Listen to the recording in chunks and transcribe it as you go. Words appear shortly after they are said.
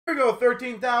Here we go,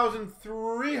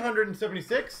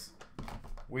 13,376.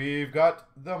 We've got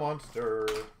the monster.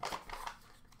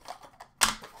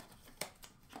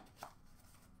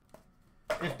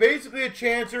 It's basically a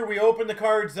chancer. We open the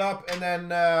cards up, and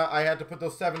then I had to put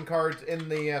those 7 cards in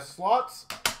the slots,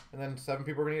 and then 7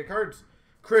 people are going to get cards.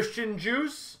 Christian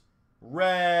Juice,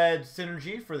 red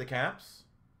synergy for the Caps.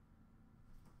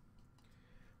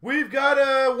 We've got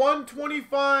a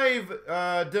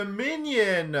 125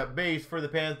 Dominion base for the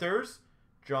Panthers,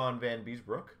 John Van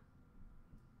Beesbrook.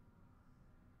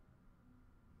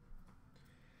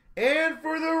 And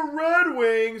for the Red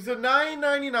Wings, the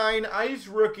 $9.99 Ice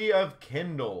Rookie of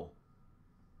Kindle.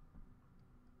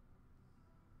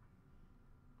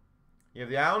 You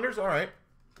have the Islanders? All right.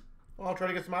 Well, I'll try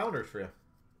to get some Islanders for you.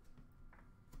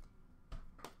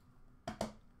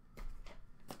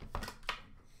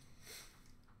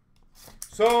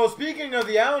 So, speaking of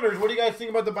the Islanders, what do you guys think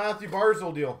about the Matthew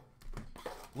Barzal deal?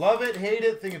 Love it, hate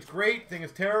it, think it's great, think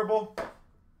it's terrible?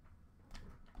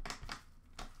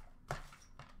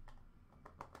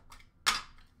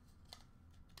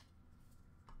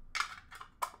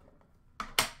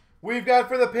 We've got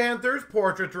for the Panthers,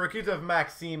 portrait rookies of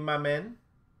Maxime Mamin.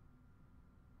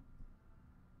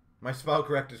 My spell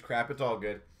correct is crap. It's all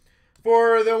good.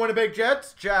 For the Winnipeg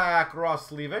Jets, Jack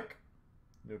Roslevic.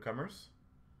 Newcomers.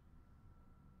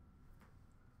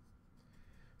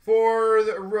 For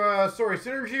the,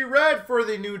 Synergy Red for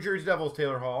the New Jersey Devils,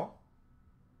 Taylor Hall.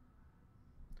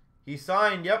 He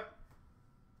signed, yep.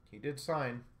 He did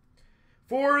sign.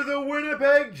 For the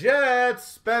Winnipeg Jets,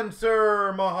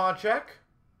 Spencer Mahacek.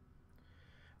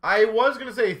 I was going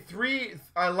to say 3.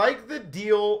 I like the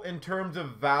deal in terms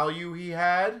of value he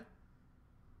had,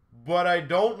 but I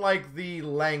don't like the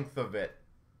length of it.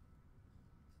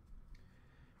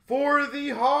 For the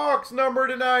Hawks, number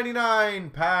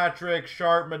 /99, Patrick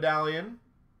Sharp medallion.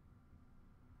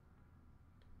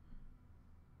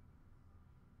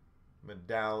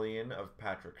 Medallion of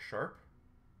Patrick Sharp.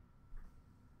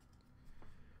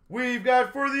 We've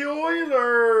got for the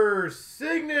Oilers,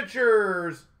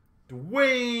 signatures,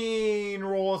 Dwayne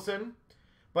Rollison.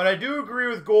 But I do agree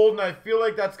with Golden. I feel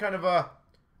like that's kind of a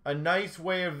nice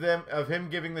way of him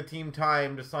giving the team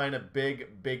time to sign a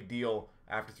big deal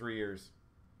after 3 years.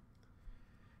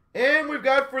 And we've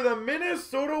got for the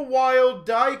Minnesota Wild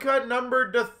die cut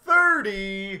numbered to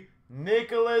 30,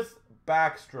 Nicholas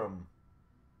Backstrom.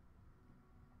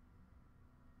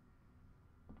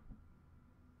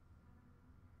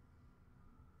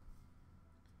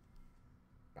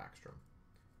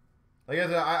 Like I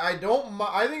said, I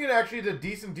think it actually is a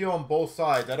decent deal on both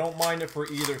sides. I don't mind it for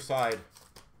either side.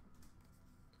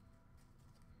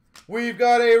 We've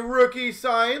got a rookie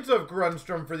science of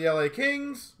Grundstrom for the LA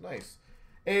Kings. Nice.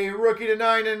 A rookie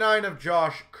 /999 of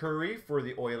Josh Curry for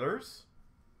the Oilers.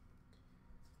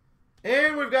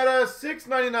 And we've got a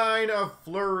 $6.99 of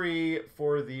Fleury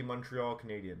for the Montreal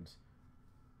Canadiens.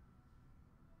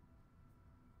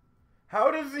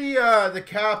 How does the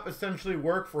cap essentially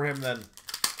work for him then?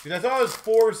 Because I thought it was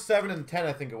 4, 7, and 10,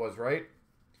 I think it was, right?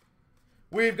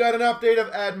 We've got an update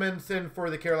of Edmondson for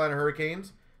the Carolina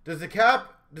Hurricanes. Does the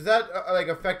cap, does that like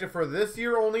affect it for this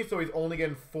year only? So he's only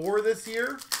getting 4 this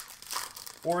year?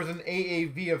 Or is an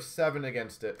AAV of 7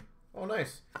 against it? Oh,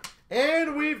 nice.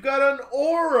 And we've got an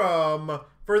Aurum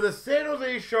for the San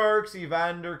Jose Sharks,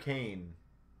 Evander Kane.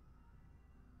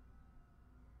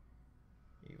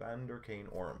 Evander Kane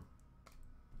Aurum.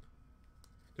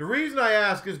 The reason I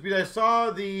ask is because I saw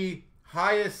the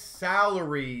highest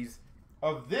salaries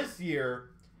of this year,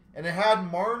 and it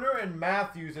had Marner and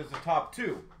Matthews as the top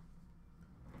 2.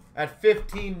 At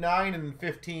 15-9 and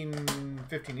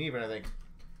 15 even, I think.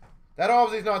 That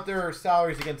obviously is not their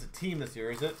salaries against a team this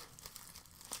year, is it?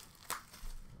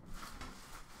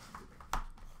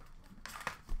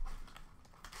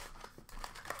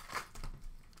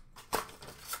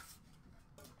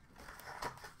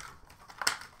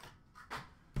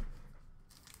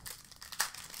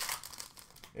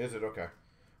 Is it? Okay.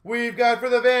 We've got for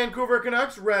the Vancouver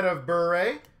Canucks, red of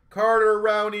Bure. Carter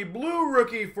Rowney, blue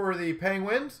rookie for the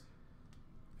Penguins.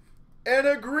 And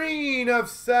a green of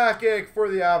Sakic for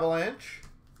the Avalanche.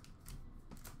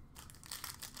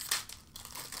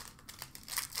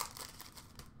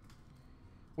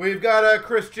 We've got a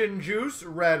Christian Juice,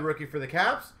 red rookie for the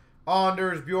Caps.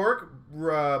 Anders Bjork,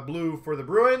 blue for the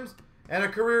Bruins. And a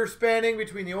career spanning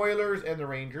between the Oilers and the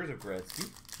Rangers of Gretzky.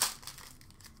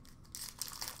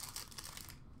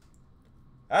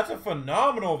 That's a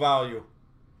phenomenal value.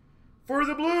 For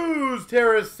the Blues,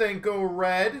 Tarasenko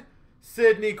red.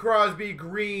 Sidney Crosby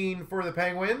green for the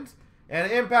Penguins.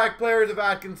 And impact players of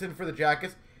Atkinson for the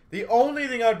Jackets. The only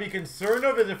thing I'd be concerned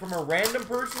of is it from a random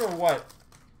person or what?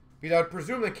 Because I would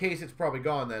presume the case it's probably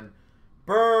gone then.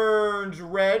 Burns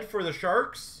red for the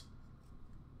Sharks.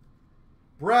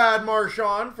 Brad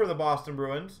Marchand for the Boston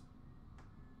Bruins.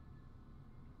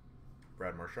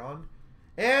 Brad Marchand.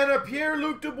 And a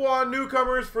Pierre-Luc Dubois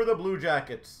newcomers for the Blue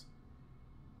Jackets.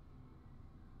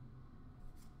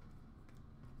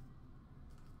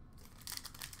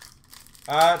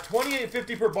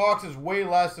 $28.50 per box is way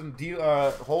less than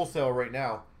wholesale right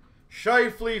now.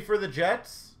 Scheifele for the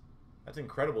Jets. That's an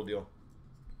incredible deal.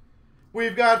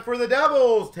 We've got for the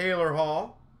Devils, Taylor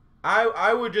Hall.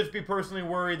 I would just be personally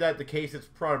worried that the case is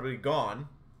probably gone.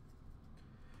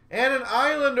 And an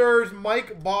Islanders,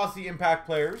 Mike Bossy Impact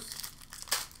Players.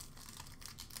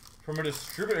 From a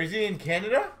distributor. Is he in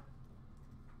Canada?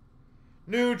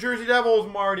 New Jersey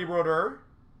Devils, Marty Brodeur.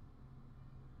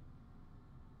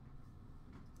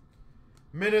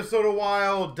 Minnesota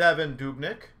Wild, Devin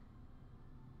Dubnyk.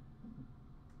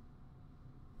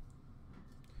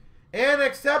 And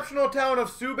exceptional talent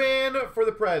of Subban for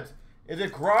the Preds. Is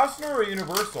it Grosvenor or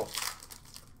Universal?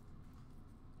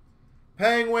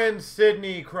 Penguins,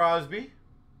 Sidney Crosby.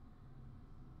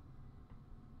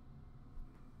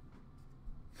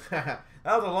 That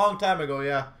was a long time ago,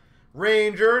 yeah.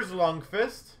 Rangers,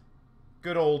 Lundqvist.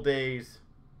 Good old days.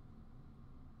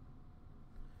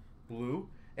 Blue.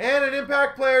 And an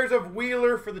impact players of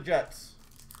Wheeler for the Jets.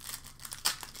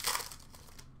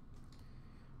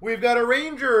 We've got a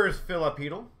Rangers, Philip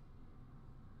Hedl.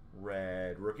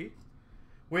 Red rookie.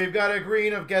 We've got a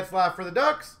green of Getzlaf for the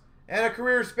Ducks. And a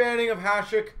career spanning of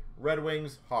Hasek, Red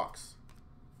Wings, Hawks.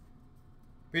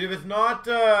 But if it's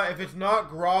not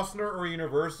Grosvenor or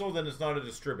Universal, then it's not a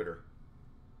distributor.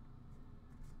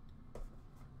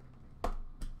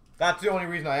 That's the only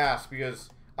reason I asked, because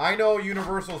I know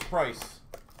Universal's price.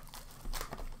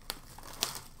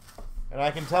 And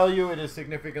I can tell you it is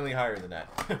significantly higher than that.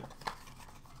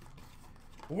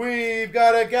 We've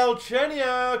got a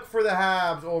Galchenyuk for the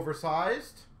Habs,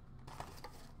 oversized.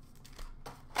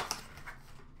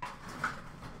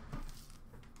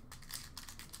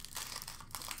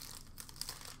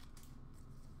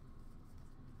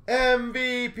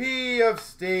 MVP of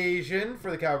Station for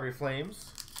the Calgary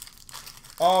Flames.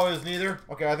 Oh, is neither?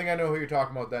 Okay, I think I know who you're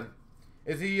talking about then.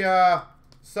 Is he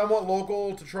somewhat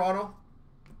local to Toronto?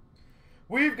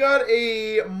 We've got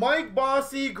a Mike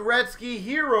Bossy Gretzky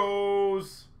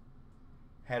Heroes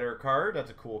header card.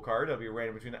 That's a cool card. That'll be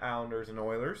random between the Islanders and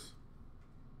Oilers.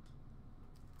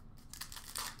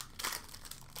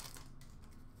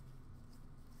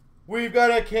 We've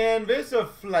got a canvas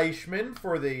of Fleischmann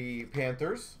for the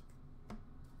Panthers.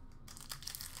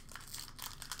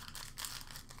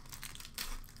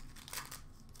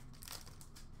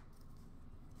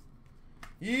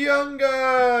 Young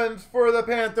Guns for the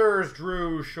Panthers,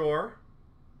 Drew Shore.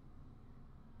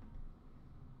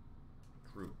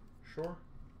 Drew Shore.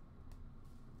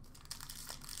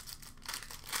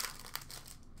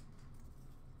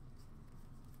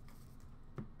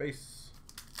 Base.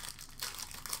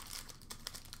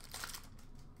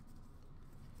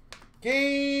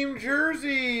 Game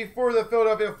jersey for the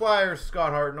Philadelphia Flyers,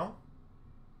 Scott Hartnell.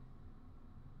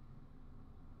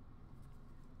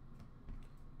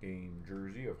 Game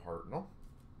jersey of Hartnell.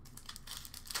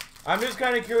 I'm just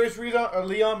kind of curious,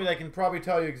 Leon, but I can probably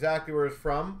tell you exactly where it's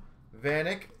from.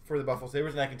 Vanek for the Buffalo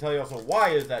Sabres, and I can tell you also why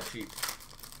is that cheap.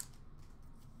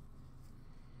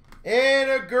 And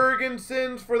a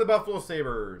Gergensons for the Buffalo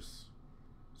Sabres.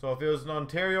 So if it was an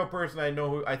Ontario person, I know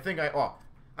who. I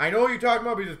know who you're talking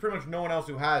about because there's pretty much no one else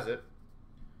who has it.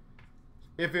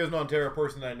 If it was an Ontario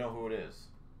person, I know who it is.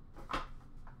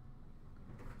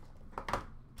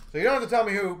 So you don't have to tell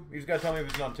me who. You just got to tell me if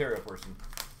it's an Ontario person.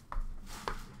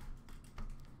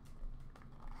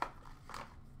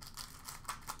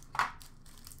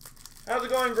 How's it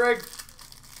going, Greg?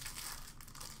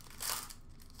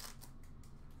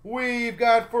 We've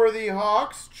got for the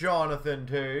Hawks, Jonathan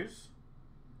Toews.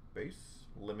 Base,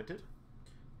 limited.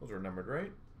 Those are numbered,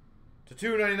 right? To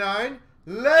 $2.99.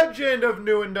 Legend of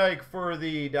Nieuwendyk for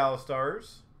the Dallas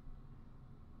Stars.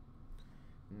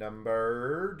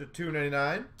 Numbered to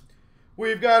 $2.99.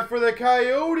 We've got for the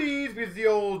Coyotes, because the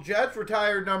old Jets,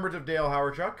 retired numbers of Dale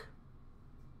Hawerchuk.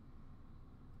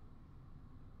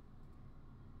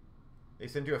 They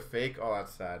sent you a fake? Oh,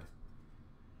 that's sad.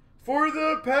 For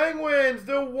the Penguins,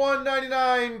 the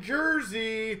 $1.99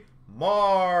 jersey,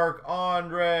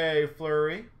 Marc-Andre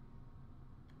Fleury.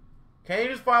 Can you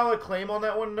just file a claim on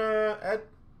that one, Ed?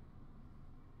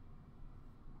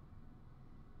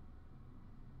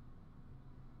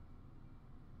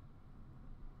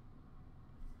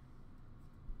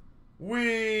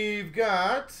 We've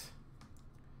got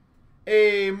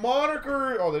a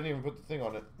moniker. Oh, they didn't even put the thing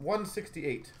on it.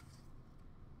 168.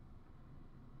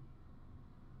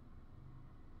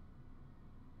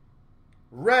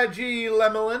 Reggie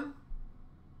Lemelin.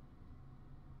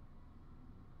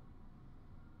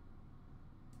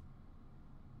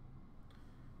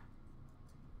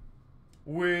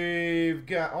 We've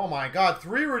got, oh my god,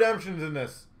 3 redemptions in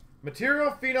this.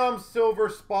 Material Phenom Silver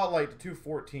Spotlight to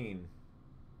 214.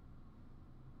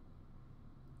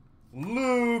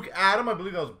 Luke Adam, I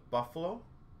believe that was Buffalo.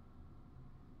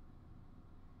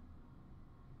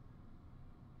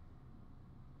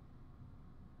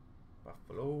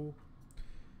 Buffalo.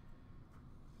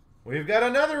 We've got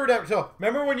another redemption. So,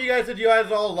 remember when you guys said you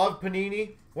guys all love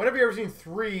Panini? When have you ever seen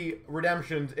 3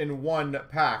 redemptions in one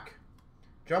pack?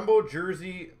 Jumbo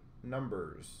jersey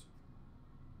numbers.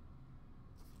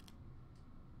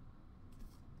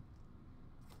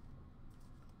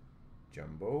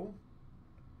 Jumbo.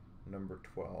 Number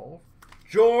 12.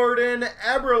 Jordan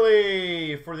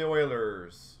Eberle for the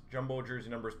Oilers. Jumbo jersey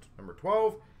numbers number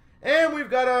 12. And we've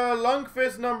got a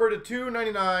Lundqvist number to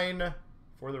 299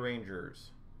 for the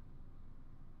Rangers.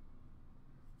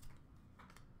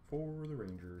 For the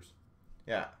Rangers.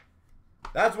 Yeah.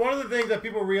 That's one of the things that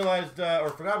people realized or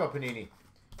forgot about Panini.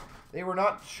 They were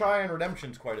not shy on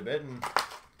redemptions quite a bit. And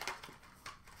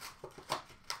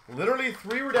literally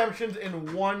 3 redemptions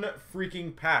in one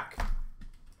freaking pack.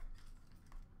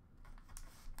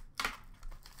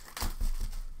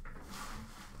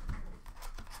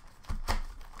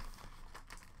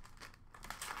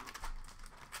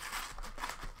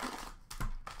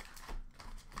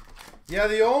 Yeah,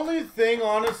 the only thing,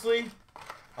 honestly,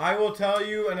 I will tell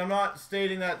you, and I'm not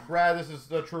stating that, Brad, this is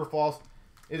true or false,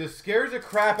 it scares the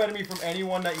crap out of me from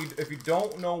anyone that if you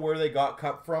don't know where they got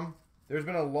Cup from. There's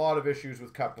been a lot of issues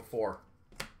with Cup before,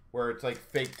 where it's like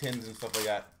fake tins and stuff like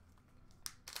that.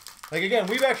 Like again,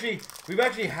 we've actually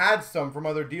had some from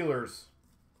other dealers.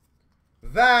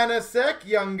 Vanasek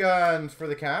Young Guns for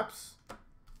the Caps,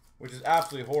 which is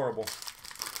absolutely horrible.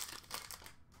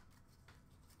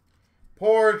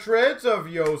 Portraits of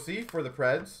Yossi for the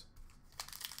Preds.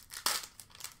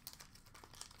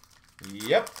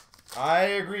 Yep, I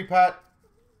agree, Pat.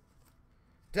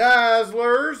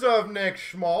 Dazzlers of Nick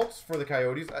Schmaltz for the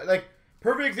Coyotes. Like,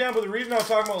 perfect example. The reason I was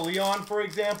talking about Leon, for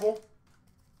example,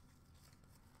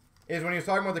 is when he was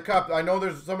talking about the Cup. I know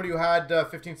there's somebody who had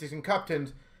 15, 16 Cup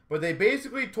tins, but they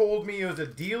basically told me it was a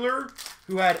dealer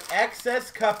who had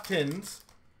excess Cup tins,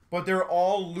 but they're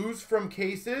all loose from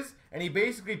cases, and he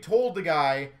basically told the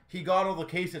guy he got all the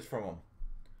cases from him.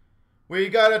 We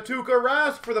got a Tuukka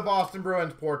Rask for the Boston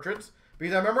Bruins portraits,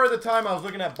 because I remember at the time I was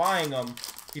looking at buying them.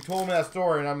 He told me that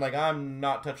story, and I'm like, I'm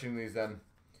not touching these then.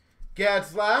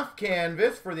 Getzlaf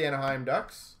canvas for the Anaheim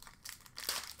Ducks.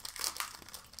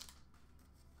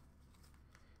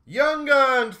 Young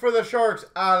Guns for the Sharks,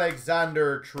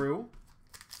 Alexander True.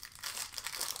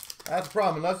 That's a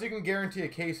problem, unless you can guarantee a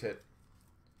case hit.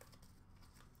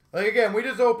 Like, again, we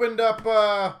just opened up,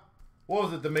 what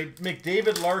was it, the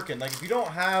McDavid Larkin. Like, if you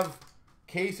don't have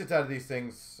case hits out of these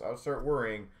things, I'll start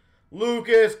worrying.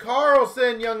 Lucas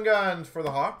Carlson, Young Guns for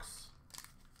the Hawks.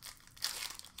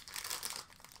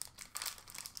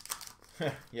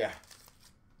 Yeah.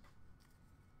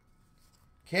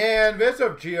 Canvas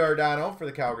of Giordano for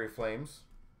the Calgary Flames.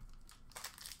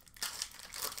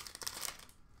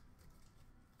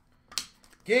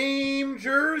 Game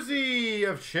jersey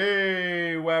of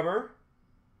Shea Weber.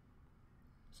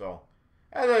 So,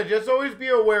 as I just always be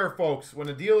aware, folks, when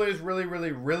a deal is really,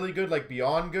 really, really good, like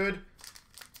beyond good,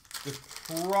 there's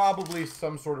probably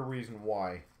some sort of reason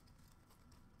why.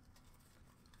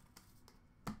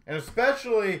 And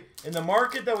especially in the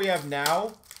market that we have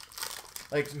now,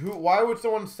 like, why would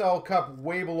someone sell Cup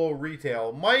way below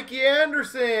retail? Mikey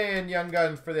Anderson, Young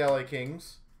Guns for the LA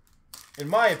Kings. In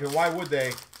my opinion, why would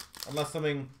they? Unless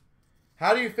something...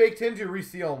 How do you fake tins? You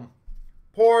reseal them.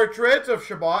 Portraits of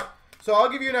Shabbat. So I'll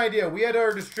give you an idea. We had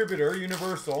our distributor,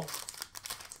 Universal,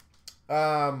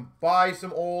 buy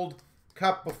some old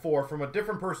Cup before from a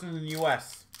different person in the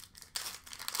U.S.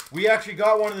 We actually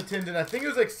got one of the tins, and I think it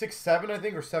was like 6.7, I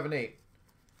think, or 7.8.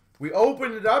 We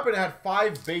opened it up, and it had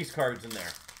 5 base cards in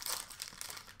there.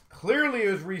 Clearly,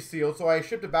 it was resealed, so I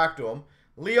shipped it back to him.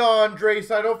 Leon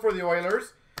Draisaitl for the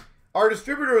Oilers. Our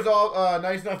distributor was all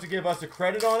nice enough to give us a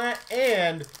credit on it,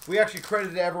 and we actually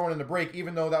credited everyone in the break,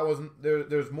 even though that wasn't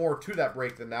there's more to that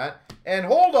break than that. And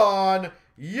hold on,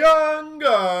 Young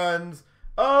Guns,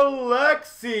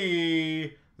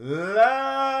 Alexi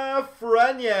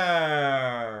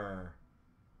Lafreniere.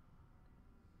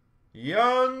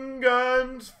 Young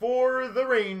Guns for the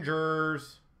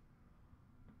Rangers.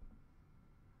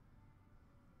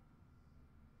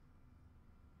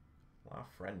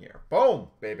 Lafreniere. Boom,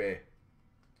 baby.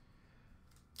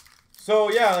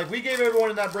 So, yeah, like, we gave everyone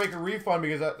in that break a refund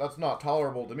because that's not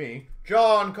tolerable to me.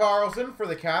 John Carlson for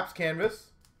the Caps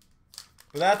canvas.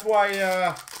 But that's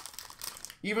why,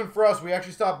 even for us, we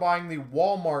actually stopped buying the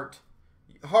Walmart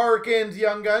Harkins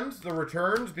Young Guns, the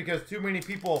returns, because too many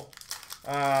people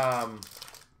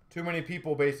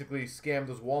basically scammed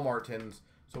those Walmart tins.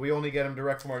 So we only get them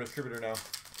direct from our distributor now.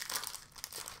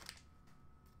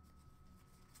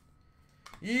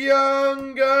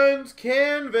 Young Guns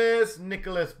canvas,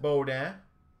 Nicolas Baudin.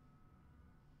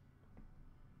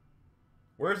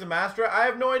 Where's the master? I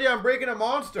have no idea. I'm breaking a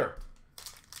monster.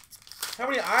 How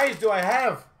many eyes do I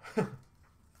have?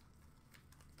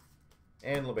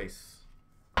 And LeBase.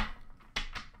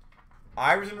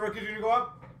 Iverson rookies are going to go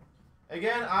up.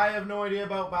 Again, I have no idea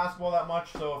about basketball that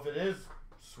much, so if it is,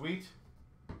 sweet.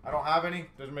 I don't have any.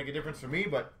 Doesn't make a difference for me,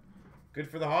 but good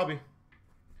for the hobby.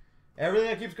 Everything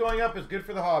that keeps going up is good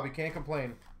for the hobby. Can't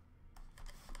complain.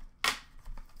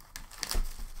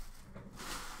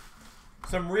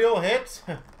 Some real hits.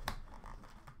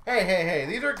 Hey.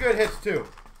 These are good hits, too.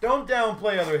 Don't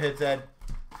downplay other hits, Ed.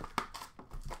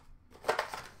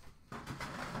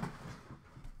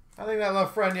 I think that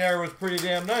Lafreniere was pretty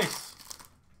damn nice.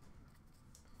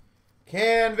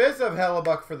 Canvas of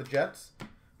Hellebuck for the Jets.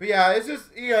 But yeah, it's just,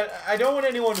 I don't want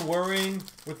anyone worrying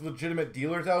with legitimate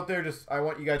dealers out there. Just, I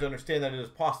want you guys to understand that it is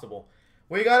possible.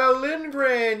 We got a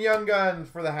Lindgren Young Guns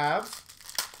for the Habs.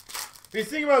 Be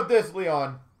thinking about this,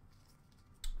 Leon.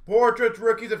 Portraits,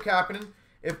 rookies of Kapanen.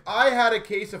 If I had a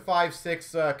case of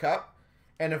 5/6 cup,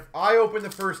 and if I opened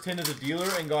the first tin as a dealer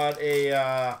and got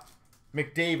a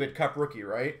McDavid Cup rookie,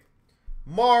 right?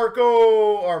 Marky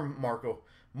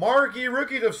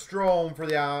rookies of Strome for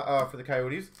the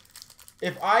Coyotes.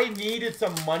 If I needed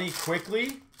some money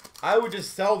quickly, I would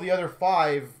just sell the other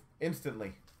 5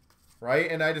 instantly, right?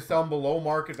 And I just sell them below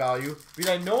market value because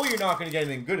I know you're not going to get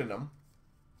anything good in them.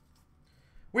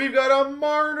 We've got a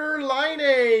Marner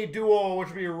Line duo, which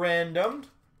will be randomed.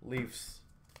 Leafs.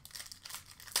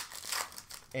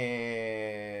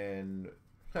 And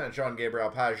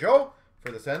Jean-Gabriel Pageau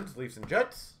for the Sens, Leafs and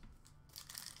Jets.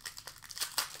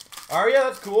 Oh, yeah,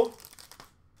 that's cool.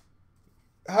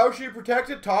 How should you protect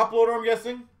it? Top loader, I'm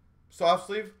guessing. Soft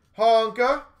sleeve.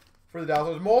 Honka for the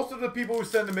Dallas. Most of the people who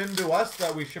send them in to us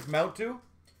that we ship them out to,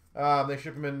 they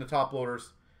ship them in the top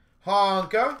loaders.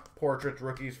 Honka, portraits,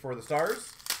 rookies for the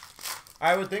Stars.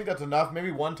 I would think that's enough.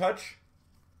 Maybe one touch.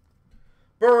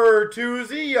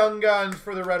 Bertuzzi, Young Guns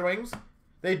for the Red Wings.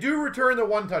 They do return the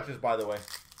one touches, by the way.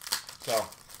 So.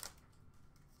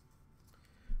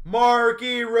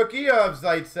 Marquee rookie of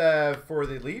Zaitsev for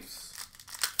the Leafs.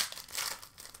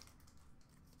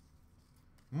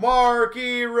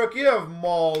 Marquee rookie of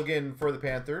Malgin for the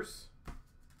Panthers.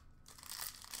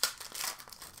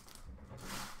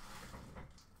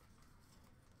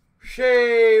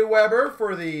 Shea Weber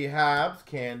for the Habs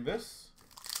canvas.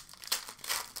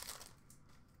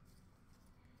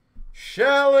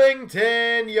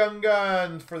 Shellington Young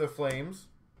Guns for the Flames.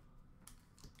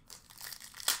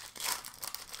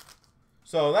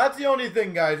 So that's the only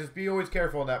thing, guys. Just be always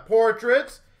careful on that.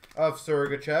 Portraits of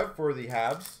Sergachev for the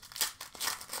Habs.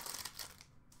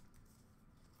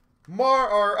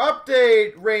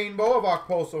 Update Rainbow of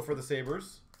Okposo for the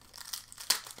Sabres.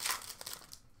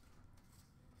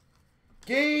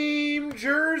 Game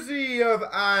jersey of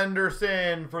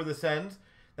Anderson for the Sens.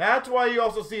 That's why you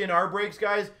also see in our breaks,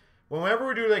 guys, whenever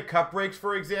we do like cup breaks,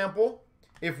 for example,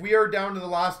 if we are down to the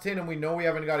last tin and we know we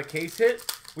haven't got a case hit,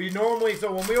 we normally,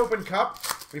 so when we open cup,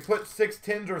 we put 6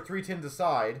 tins or 3 tins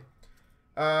aside.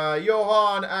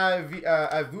 Johan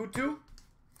Avutu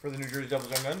for the New Jersey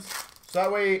Devils Young Guns. So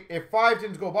that way, if 5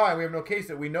 tins go by and we have no case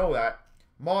hit, we know that.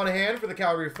 Monahan for the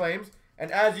Calgary Flames.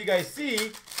 And as you guys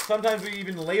see, sometimes we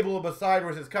even label it beside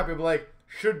where it says cup. It'll be like,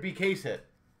 should be case hit.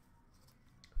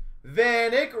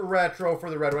 Vanek retro for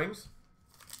the Red Wings.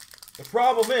 The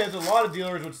problem is, a lot of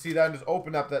dealers would see that and just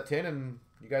open up that tin and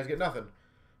you guys get nothing.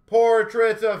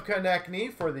 Portraits of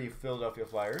Konechny for the Philadelphia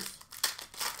Flyers.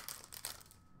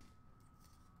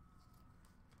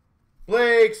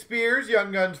 Blake Spears,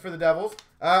 Young Guns for the Devils.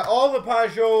 All the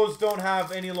Pageaus don't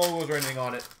have any logos or anything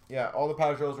on it. Yeah, all the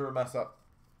Pageaus are a mess up.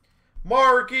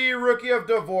 Marquee rookie of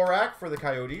Dvorak for the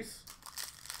Coyotes.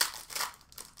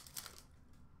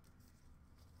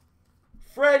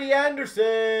 Freddie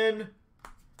Anderson.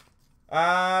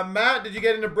 Matt, did you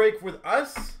get in a break with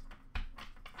us?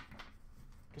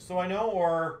 Just so I know,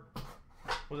 or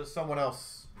was it someone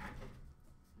else?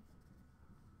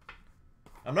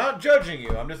 I'm not judging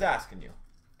you. I'm just asking you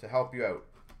to help you out.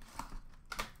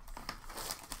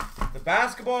 The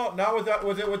basketball, not with that.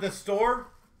 Was it with the store?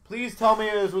 Please tell me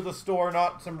it was with the store,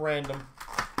 not some random.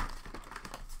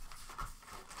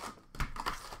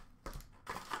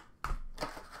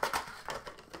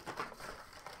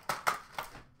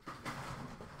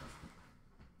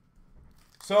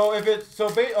 So if it's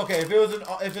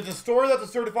if it's a store that's a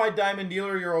certified diamond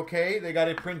dealer, you're okay. They got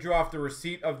to print you off the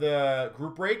receipt of the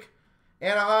group break.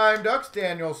 Anaheim Ducks,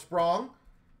 Daniel Sprong.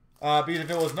 Because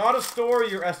if it was not a store,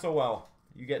 you're SOL.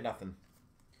 You get nothing.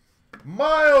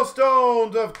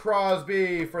 Milestones of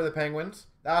Crosby for the Penguins.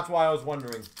 That's why I was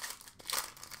wondering.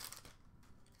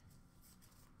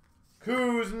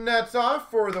 Kuznetsov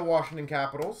for the Washington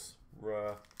Capitals.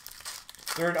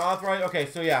 They're an authorized. Okay,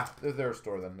 so yeah, they're their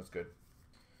store then. That's good.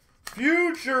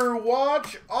 Future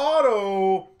Watch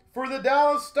Auto for the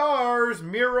Dallas Stars,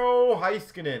 Miro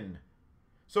Heiskanen.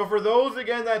 So for those,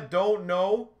 again, that don't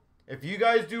know, if you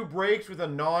guys do breaks with a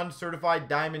non-certified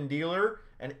diamond dealer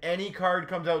and any card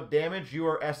comes out damaged, you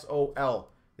are SOL.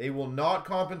 They will not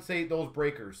compensate those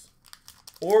breakers.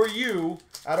 Or you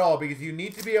at all, because you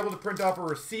need to be able to print off a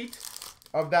receipt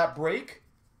of that break.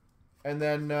 And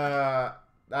then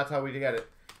that's how we get it.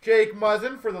 Jake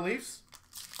Muzzin for the Leafs.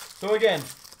 So again,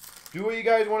 do what you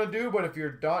guys want to do, but if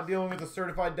you're not dealing with a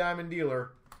certified diamond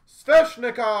dealer,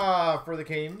 Svechnikov for the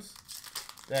Canes,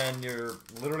 then you're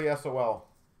literally SOL.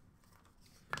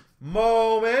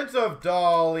 Moments of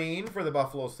Darlene for the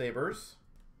Buffalo Sabres.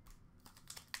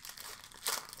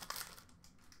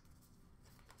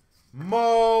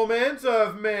 Moments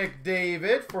of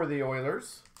McDavid for the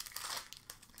Oilers.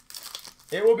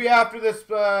 It will be after this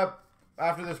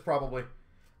probably.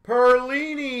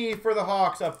 Perlini for the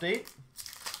Hawks update.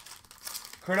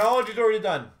 Chronology's already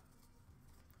done.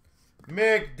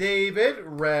 McDavid,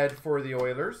 red for the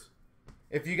Oilers.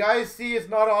 If you guys see it's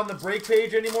not on the break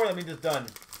page anymore, that means it's done.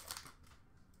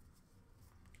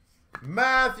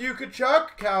 Matthew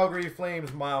Tkachuk, Calgary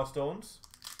Flames milestones.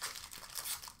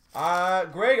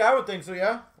 Greg, I would think so,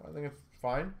 yeah. I think it's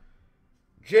fine.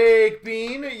 Jake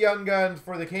Bean, Young Guns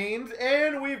for the Canes.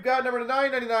 And we've got number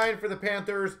 999 for the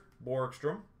Panthers,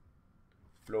 Borgstrom.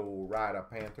 Florida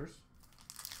Panthers.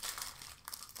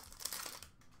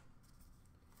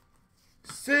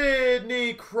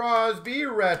 Sidney Crosby,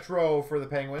 retro for the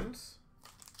Penguins.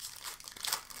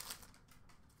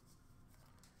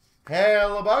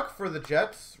 Hellebuck for the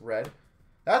Jets, red.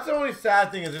 That's the only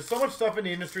sad thing is there's so much stuff in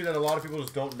the industry that a lot of people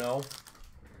just don't know.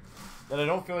 That I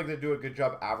don't feel like they do a good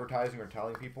job advertising or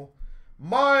telling people.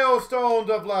 Milestones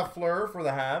of Lafleur for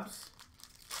the Habs.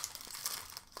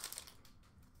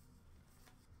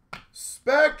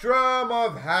 Spectrum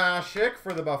of Hasek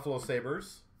for the Buffalo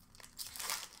Sabres.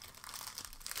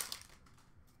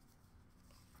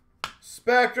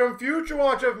 Spectrum Future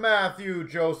Watch of Matthew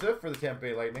Joseph for the Tampa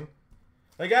Bay Lightning.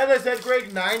 Like as I said,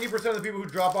 Greg, 90% of the people who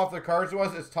drop off their cards to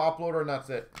us is top loader and that's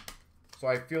it. So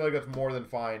I feel like that's more than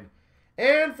fine.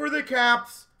 And for the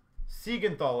Caps,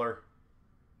 Siegenthaler.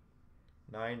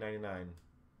 $9.99.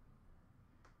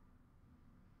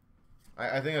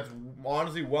 I think that's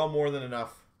honestly well more than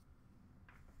enough.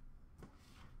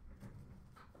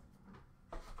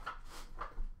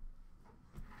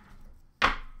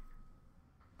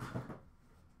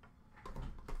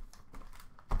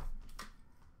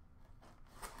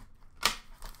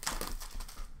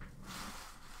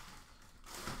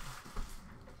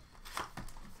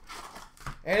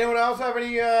 Anyone else have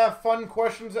any fun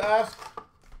questions to ask?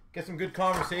 Get some good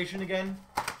conversation again.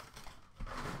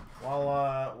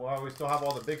 While we still have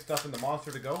all the big stuff in the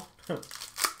monster to go.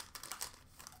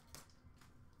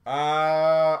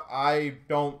 I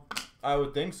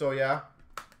would think so, yeah.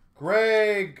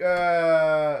 Greg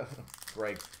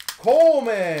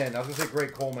Coleman. I was gonna say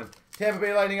Greg Coleman. Tampa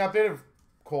Bay Lightning update of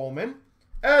Coleman.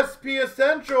 SP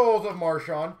Essentials of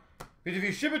Marchand. Because if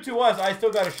you ship it to us, I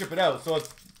still got to ship it out. So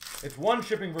it's one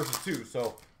shipping versus two.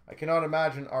 So I cannot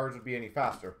imagine ours would be any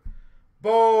faster.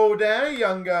 Baudin,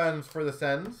 Young Guns for the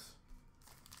Sens.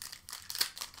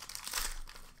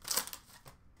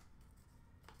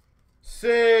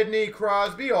 Sidney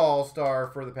Crosby, All-Star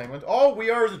for the Penguins. All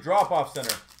we are is a drop-off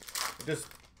center. It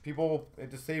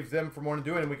just saves them from wanting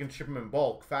to do it, and we can ship them in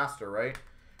bulk faster, right?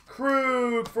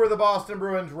 Krug for the Boston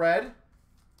Bruins, red.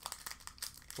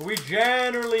 But we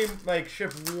generally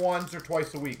ship once or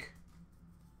twice a week.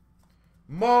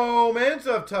 Moments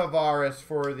of Tavares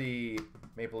for the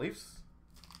Maple Leafs.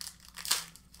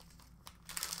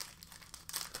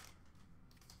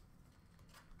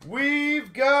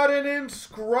 We've got an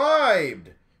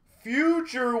inscribed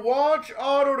Future Watch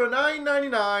Auto to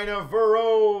 $9.99 of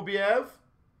Vorobiev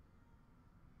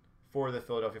for the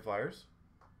Philadelphia Flyers.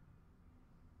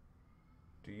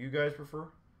 Do you guys prefer?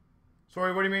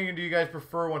 Sorry, what do you mean? Do you guys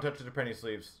prefer one touches or penny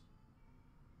sleeves?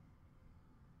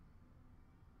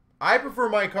 I prefer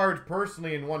my cards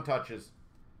personally in one touches.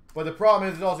 But the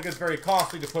problem is it also gets very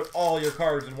costly to put all your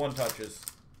cards in one touches.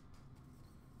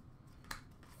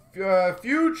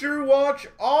 Future Watch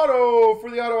Auto for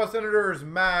the Ottawa Senators,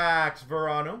 Max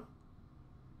Verano.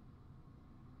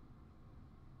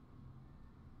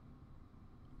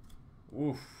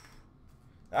 Oof.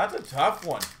 That's a tough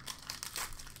one.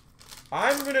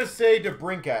 I'm going to say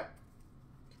DeBrincat.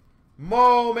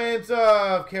 Moments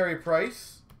of Carey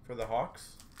Price for the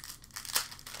Hawks.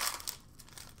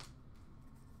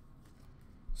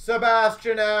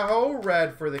 Sebastian Aho,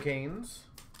 red for the Canes.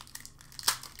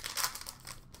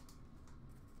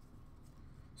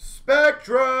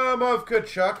 Spectrum of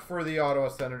Tkachuk for the Ottawa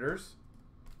Senators.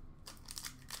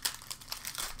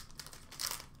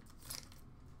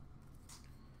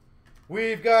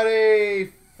 We've got a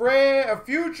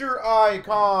Future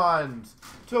Icons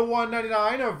to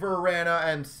 199 of Verana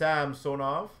and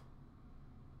Samsonov.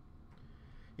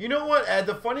 You know what, Ed?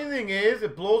 The funny thing is,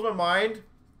 it blows my mind,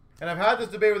 and I've had this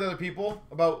debate with other people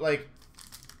about, like,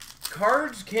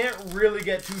 cards can't really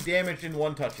get too damaged in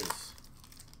one-touches.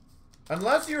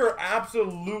 Unless you're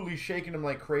absolutely shaking them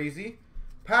like crazy.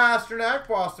 Pasternak,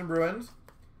 Boston Bruins.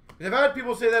 And I've had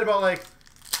people say that about, like,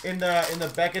 in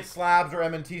the Beckett slabs or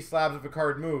M&T slabs if a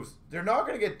card moves. They're not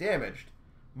going to get damaged.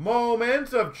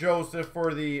 Moments of Joseph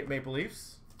for the Maple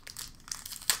Leafs.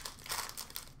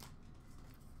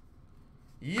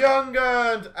 Young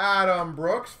Guns, Adam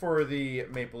Brooks for the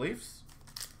Maple Leafs.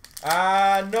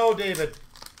 No, David.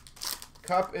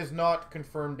 Cup is not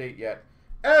confirmed date yet.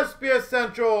 SP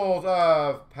Essentials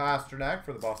of Pasternak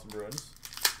for the Boston Bruins.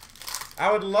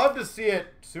 I would love to see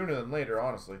it sooner than later,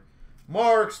 honestly.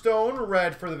 Mark Stone,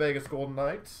 red for the Vegas Golden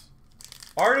Knights.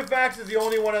 Artifacts is the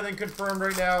only one I think confirmed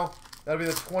right now. That'll be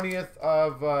the 20th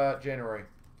of January.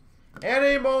 And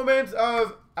a moment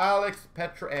of Alex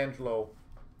Pietrangelo.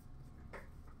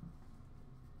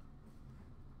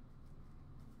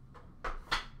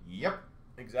 Yep,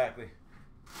 exactly.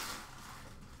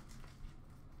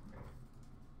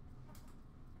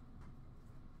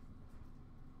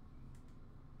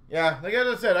 Yeah, like as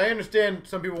I said, I understand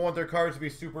some people want their cards to be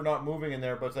super not moving in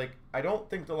there, but it's like, I don't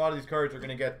think a lot of these cards are going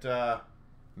to get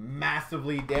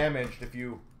massively damaged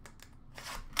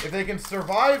if they can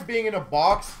survive being in a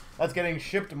box that's getting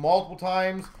shipped multiple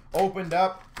times, opened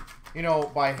up, you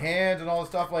know, by hand and all this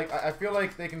stuff. Like, I feel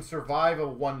like they can survive a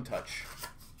one-touch.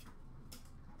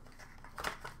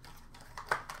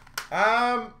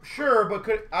 Sure,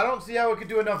 but I don't see how it could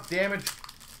do enough damage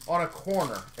on a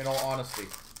corner, in all honesty.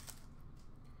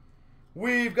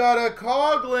 We've got a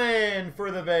Coughlin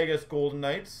for the Vegas Golden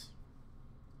Knights.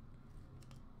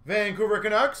 Vancouver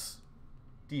Canucks,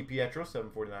 DiPietro,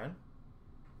 749.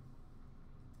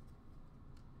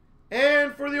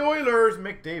 And for the Oilers,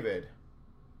 McDavid.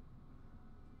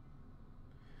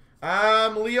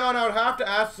 Leon, I would have to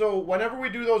ask, so whenever we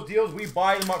do those deals, we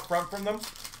buy them up front from them.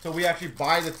 So we actually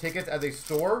buy the tickets at a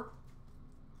store.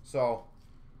 So,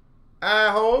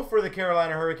 Aho for the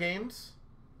Carolina Hurricanes.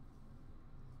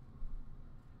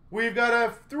 We've got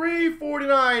a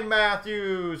 349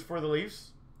 Matthews for the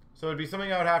Leafs. So it'd be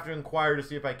something I would have to inquire to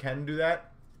see if I can do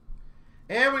that.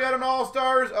 And we got an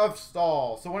All-Stars of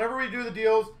Stahl. So whenever we do the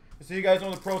deals, so you guys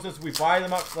know the process, we buy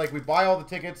them up, like we buy all the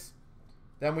tickets.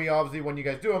 Then we obviously, when you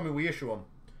guys do them, we issue them.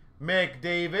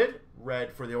 McDavid,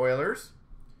 red for the Oilers.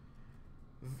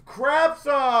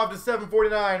 Kravtsov to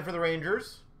 749 for the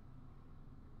Rangers.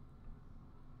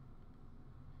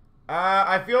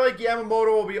 I feel like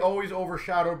Yamamoto will be always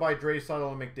overshadowed by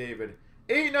Draisaitl and McDavid.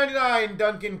 $8.99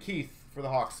 Duncan Keith for the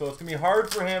Hawks. So it's going to be hard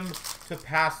for him to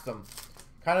pass them.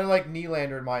 Kind of like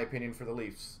Nylander, in my opinion, for the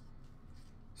Leafs.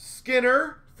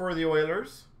 Skinner for the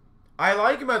Oilers. I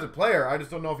like him as a player. I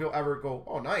just don't know if he'll ever go,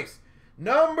 oh, nice.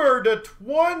 Number to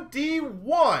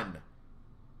 21.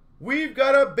 We've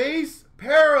got a base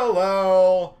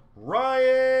parallel.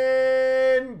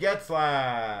 Ryan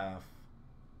Getzlaf.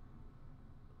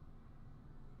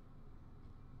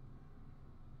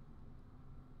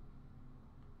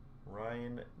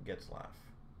 Ryan Getzlaf.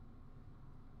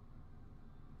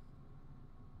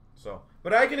 So,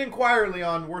 but I can inquire,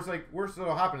 Leon. Worst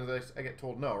that'll happen is I get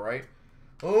told no, right?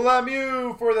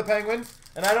 Lemieux for the Penguins.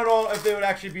 And I don't know if they would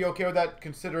actually be okay with that,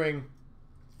 considering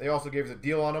they also gave us a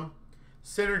deal on him.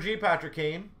 Synergy, Patrick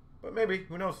Kane. But maybe,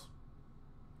 who knows?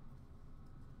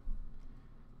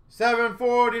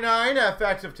 749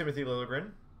 FX of Timothy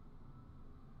Liljegren.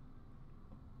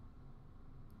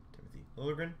 Timothy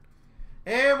Liljegren.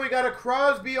 And we got a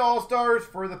Crosby All-Stars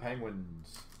for the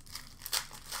Penguins.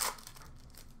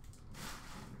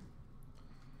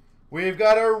 We've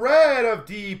got a red of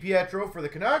DiPietro for the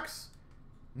Canucks.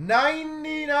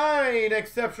 99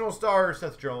 exceptional star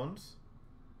Seth Jones.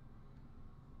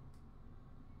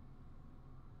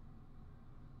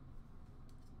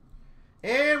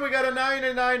 And we got a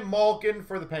 9.99 Malkin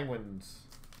for the Penguins.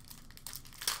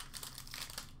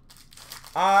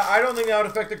 I don't think that would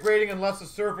affect the grading unless the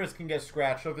surface can get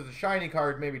scratched. So if it's a shiny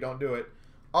card, maybe don't do it.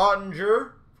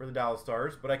 Ottinger for the Dallas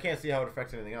Stars, but I can't see how it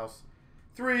affects anything else.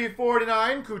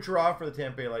 3.49 Kucherov for the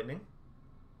Tampa Bay Lightning.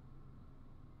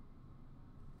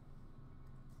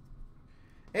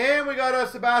 And we got a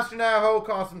Sebastian Aho,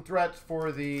 constant threats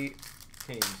for the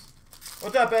Kings.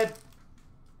 What's up, Ed?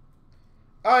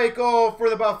 Eichel for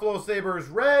the Buffalo Sabres,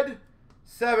 red.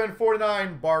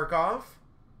 7.49 Barkov.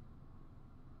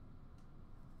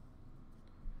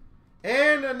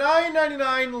 And a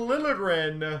 9.99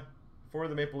 Liljegren for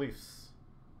the Maple Leafs.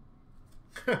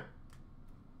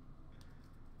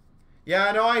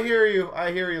 Yeah, no, I hear you.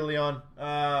 I hear you, Leon.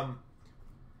 As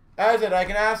I said, I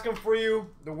can ask them for you.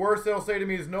 The worst they'll say to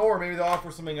me is no, or maybe they'll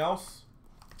offer something else.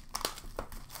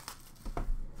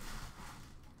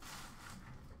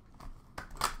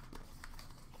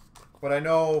 But I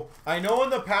know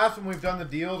in the past when we've done the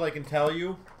deals, I can tell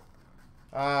you,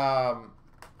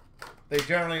 they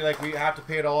generally, like, we have to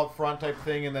pay it all up front type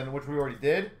thing, and then, which we already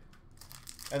did.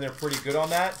 And they're pretty good on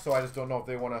that, so I just don't know if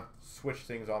they want to switch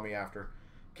things on me after.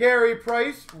 Carey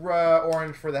Price,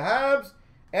 orange for the Habs.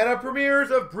 And a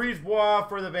premieres of Brisebois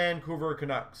for the Vancouver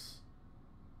Canucks.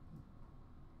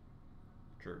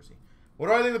 Jersey. What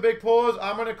do I think the big pull is?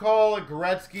 I'm going to call a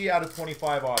Gretzky out of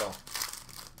 25 auto.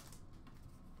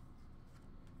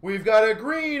 We've got a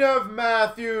green of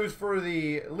Matthews for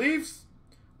the Leafs.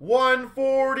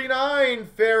 149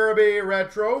 Farabee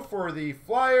Retro for the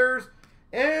Flyers.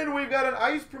 And we've got an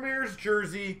Ice Premiers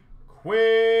jersey,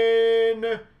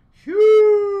 Quinn Hughes,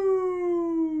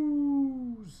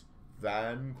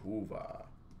 Vancouver.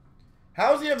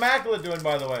 How's the Immaculate doing,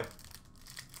 by the way?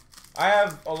 I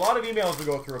have a lot of emails to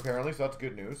go through, apparently, so that's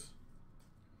good news.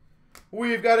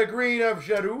 We've got a green of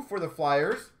Giroux for the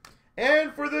Flyers.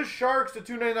 And for the Sharks, the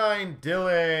 299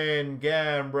 Dylan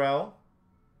Gambrell.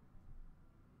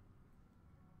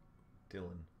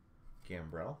 Dylan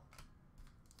Gambrell.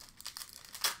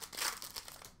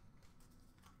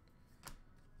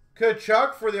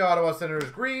 Kachuk for the Ottawa Senators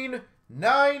green.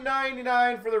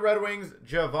 $9.99 for the Red Wings,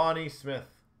 Giovanni Smith.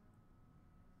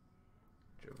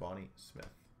 Giovanni Smith.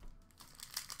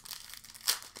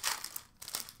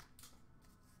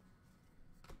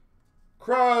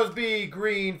 Crosby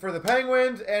green for the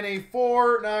Penguins, and a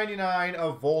 $4.99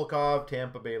 of Volkov,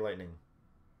 Tampa Bay Lightning.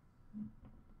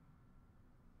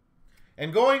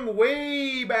 And going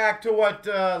way back to what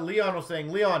Leon was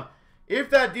saying, Leon, if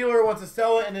that dealer wants to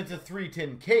sell it and it's a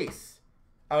 3-tin case,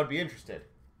 I would be interested.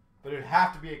 But it would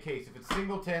have to be a case. If it's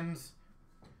single tins,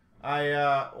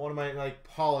 one of my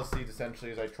policies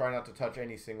essentially is I try not to touch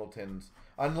any single tins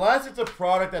unless it's a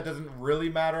product that doesn't really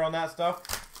matter on that stuff.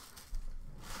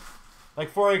 Like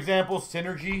for example,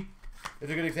 Synergy is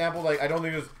a good example. Like I don't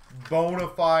think there's bona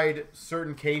fide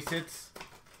certain case hits.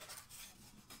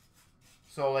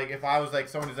 So like if I was like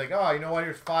someone who's like, oh, you know what,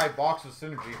 here's 5 boxes of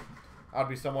Synergy, I'd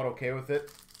be somewhat okay with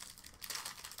it.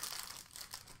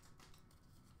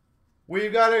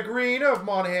 We've got a green of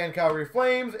Monahan Calgary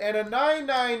Flames and a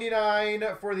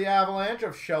 $9.99 for the Avalanche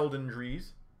of Sheldon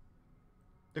Dries.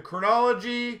 The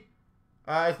chronology,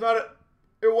 it's not a,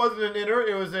 it wasn't an inner,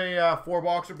 it was a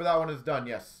 4-boxer, but that one is done,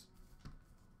 yes.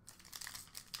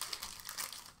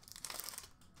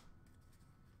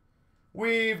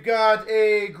 We've got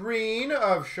a green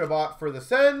of Shabbat for the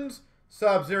Sens,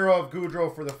 Sub-Zero of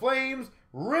Goudreau for the Flames,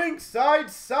 Rinkside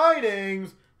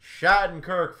Signings,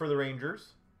 Shattenkirk for the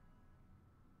Rangers.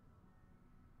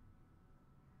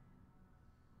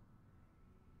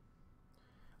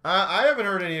 I haven't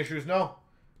heard any issues, no.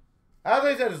 As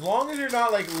I said, as long as you're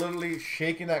not like literally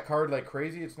shaking that card like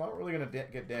crazy, it's not really going to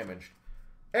get damaged.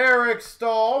 Eric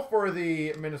Stahl for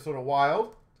the Minnesota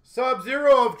Wild.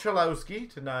 Sub-Zero of Chalowski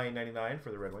to $9.99 for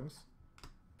the Red Wings.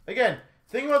 Again,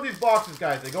 think about these boxes,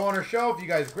 guys. They go on our shelf. You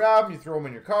guys grab them. You throw them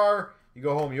in your car. You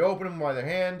go home. You open them by their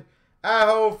hand.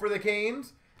 Aho for the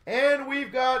Canes. And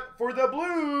we've got, for the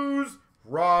Blues,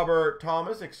 Robert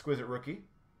Thomas, exquisite rookie.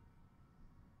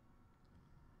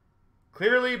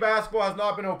 Clearly, basketball has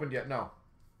not been opened yet. No.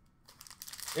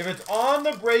 If it's on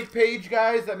the break page,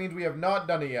 guys, that means we have not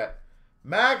done it yet.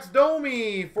 Max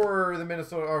Domi for the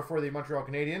Montreal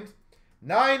Canadiens.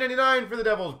 $9.99 for the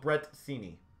Devils, Brett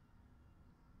Seney.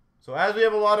 So as we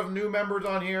have a lot of new members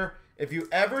on here, if you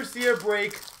ever see a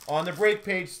break on the break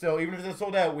page still, even if it's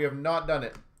sold out, we have not done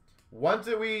it. Once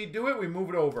we do it, we move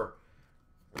it over.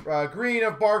 Green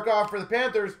of Barkov for the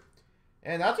Panthers.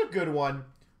 And that's a good one.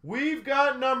 We've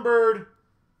got numbered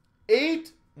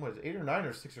 8. What is it, 8 or 9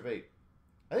 or 6 or 8?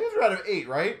 I think it's out of 8,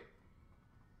 right?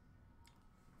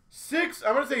 6.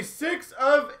 I'm going to say 6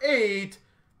 of 8.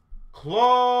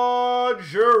 Claude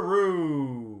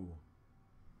Giroux.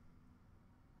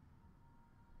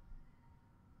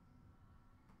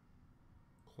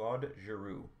 Claude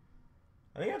Giroux.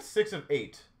 I think that's 6 of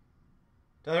 8.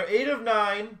 It's either 8 of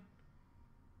 9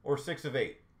 or 6 of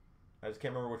 8. I just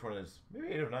can't remember which one it is.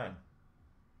 Maybe 8 of 9.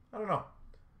 I don't know.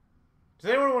 Does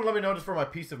anyone want to let me know just for my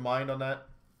peace of mind on that?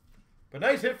 But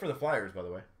nice hit for the Flyers, by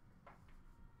the way.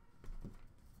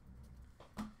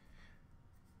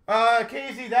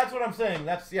 Casey, that's what I'm saying.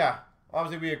 That's, yeah.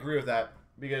 Obviously, we agree with that.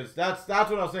 Because that's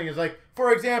what I was saying. Is like,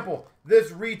 for example,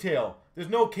 this retail. There's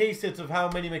no case hits of how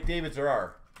many McDavids there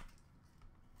are.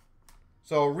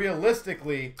 So,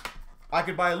 realistically, I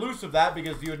could buy a loose of that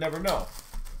because you would never know.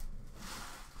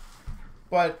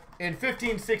 But in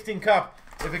 15-16 Cup,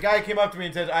 if a guy came up to me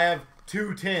and said, I have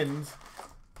 2 tins,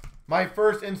 my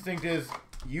first instinct is,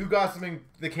 you got something,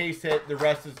 the case hit, the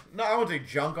rest is, no, I wouldn't say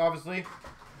junk, obviously.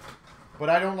 But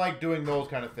I don't like doing those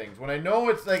kind of things. When I know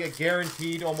it's like a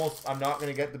guaranteed, almost, I'm not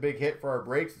going to get the big hit for our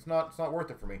breaks, it's not worth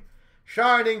it for me.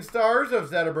 Shining Stars of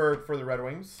Zetterberg for the Red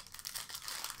Wings.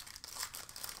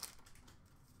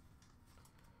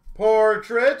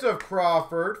 Portrait of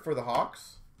Crawford for the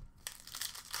Hawks.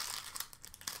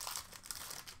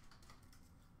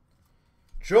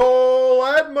 Joel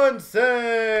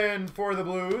Edmondson for the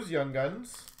Blues, Young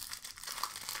Guns.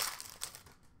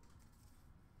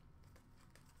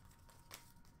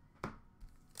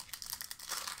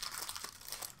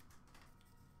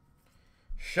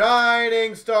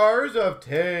 Shining Stars of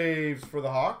Taves for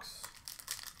the Hawks.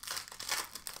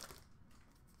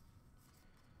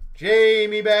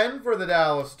 Jamie Benn for the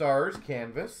Dallas Stars,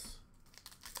 canvas.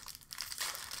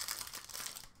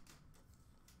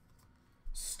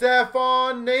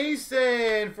 Stefan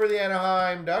Nason for the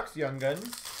Anaheim Ducks, Young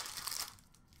Guns.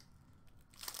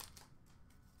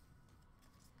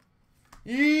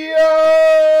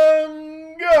 Young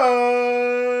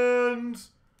Guns.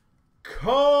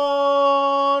 Connor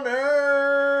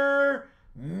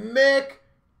McDavid.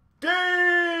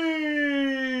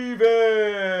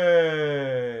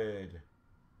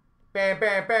 Bam,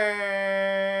 bam,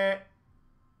 bam.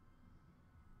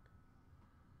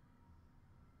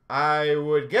 I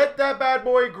would get that bad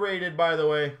boy graded, by the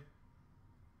way.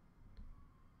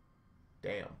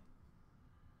 Damn.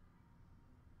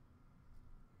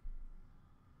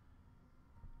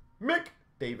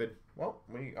 McDavid. Well,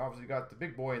 we obviously got the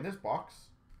big boy in this box.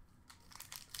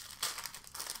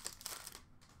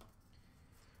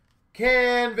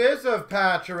 Canvas of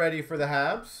Pacioretty for the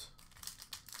Habs.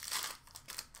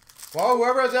 Well,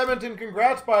 whoever has Edmonton,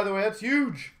 congrats, by the way. That's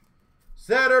huge.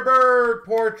 Zetterberg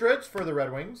portraits for the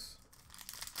Red Wings.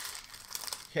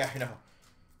 Yeah, I know.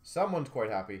 Someone's quite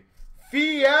happy.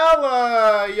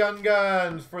 Fiala Young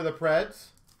Guns for the Preds.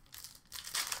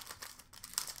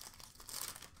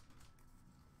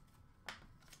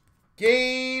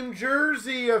 Game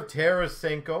jersey of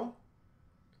Tarasenko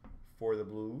for the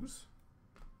Blues.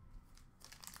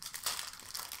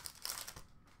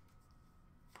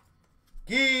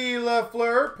 Guy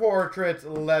Lafleur portraits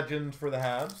legends for the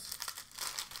Habs.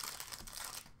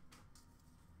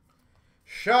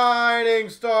 Shining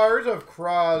Stars of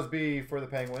Crosby for the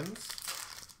Penguins.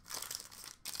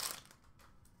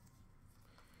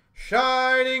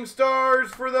 Shining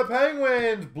Stars for the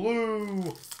Penguins.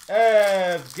 Blue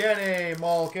Evgeny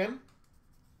Malkin.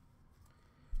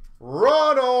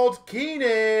 Ronald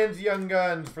Keenan's Young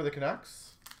Guns for the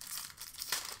Canucks.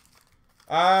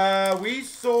 We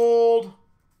sold,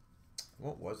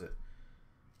 what was it?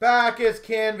 Bacchus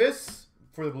Canvas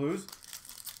for the Blues.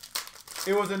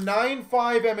 It was a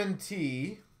 9.5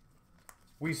 M&T.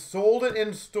 We sold it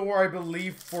in store, I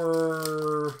believe,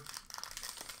 for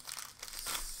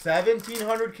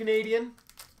 1,700 Canadian.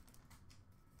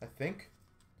 I think.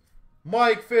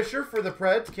 Mike Fisher for the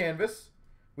Preds canvas.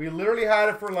 We literally had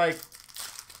it for like,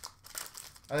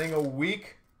 I think, a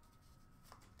week.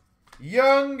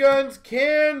 Young Guns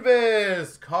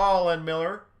canvas, Colin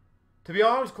Miller. To be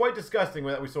honest, quite disgusting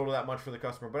that we sold it that much for the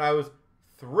customer, but I was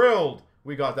thrilled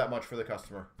we got that much for the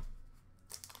customer.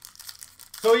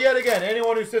 So yet again,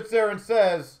 anyone who sits there and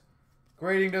says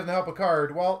grading doesn't help a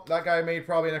card, well, that guy made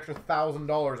probably an extra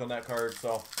 $1,000 on that card,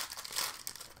 so.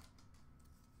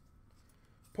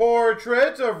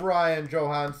 Portrait of Ryan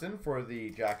Johansson for the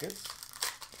Jackets.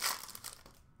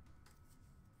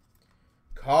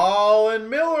 Colin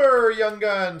Miller, Young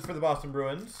Guns for the Boston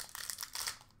Bruins.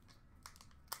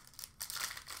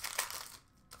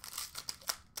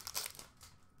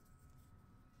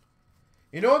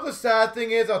 You know what the sad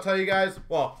thing is? I'll tell you guys.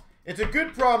 Well, it's a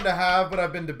good problem to have, but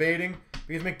I've been debating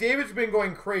because McDavid's been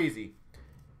going crazy.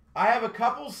 I have a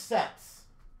couple sets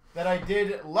that I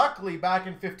did, luckily, back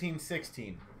in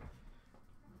 15-16.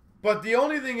 But the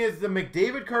only thing is the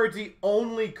McDavid card's the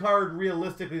only card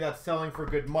realistically that's selling for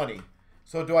good money.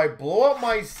 So do I blow up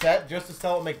my set just to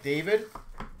sell at McDavid?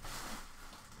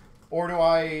 Or do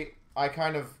I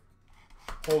kind of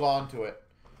hold on to it?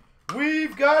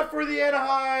 We've got for the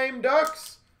Anaheim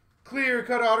Ducks,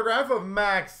 clear-cut autograph of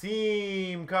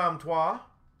Maxime Comtois.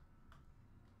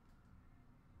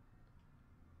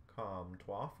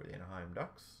 Comtois for the Anaheim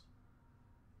Ducks.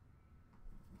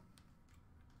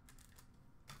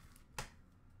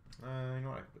 You know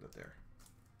what, I can put that there.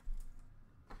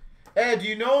 Ed,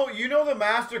 you know the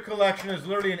Master Collection is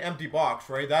literally an empty box,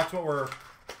 right? That's what we're...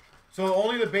 So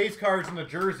only the base cards and the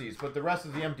jerseys, but the rest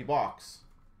is the empty box.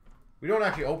 We don't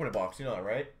actually open a box, you know that,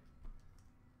 right?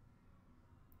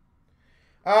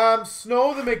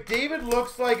 Snow, the McDavid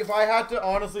looks like, if I had to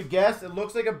honestly guess, it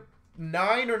looks like a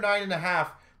 9 or 9.5.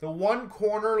 The one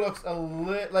corner looks a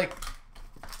little, like,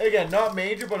 again, not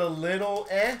major, but a little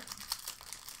eh.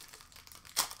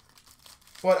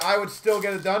 But I would still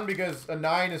get it done because a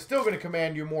 9 is still going to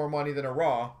command you more money than a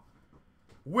raw.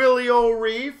 Willie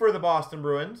O'Ree for the Boston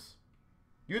Bruins.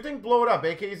 You think blow it up,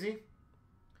 eh, KZ?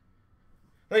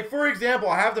 Like, for example,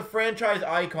 I have the franchise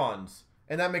icons.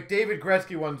 And that McDavid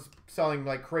Gretzky one's selling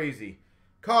like crazy.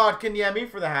 Kotkaniemi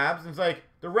for the Habs. And it's like,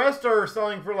 the rest are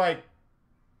selling for like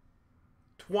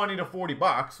 20 to 40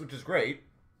 bucks, which is great.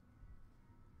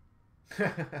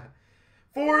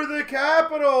 For the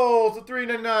Capitals, the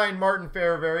 $3.99, Martin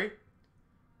Fairbury.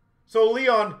 So,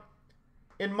 Leon,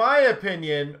 in my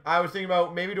opinion, I was thinking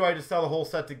about maybe do I just sell the whole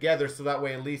set together so that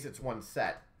way at least it's one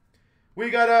set. We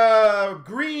got a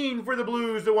green for the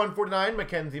Blues, the 149,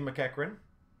 Mackenzie McEachran.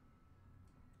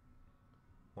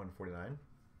 149.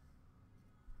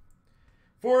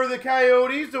 For the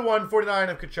Coyotes, the 149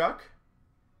 of Kachuk.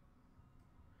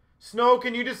 Snow,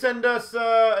 can you just send us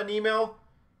an email?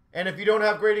 And if you don't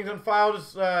have gradings on file,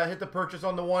 just hit the purchase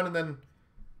on the one, and then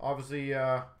obviously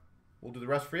we'll do the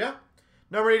rest for you.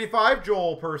 Number 85,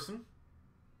 Joel Person.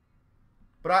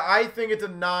 But I think it's a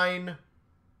 9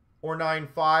 or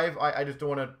 9.5. I just don't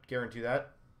want to guarantee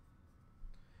that.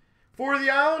 For the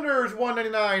Islanders,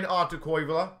 199, Otto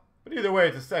Koivula. But either way,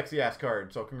 it's a sexy-ass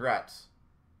card, so congrats.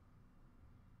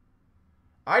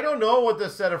 I don't know what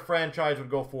this set of franchise would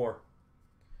go for.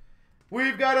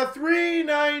 We've got a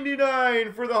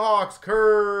 $3.99 for the Hawks,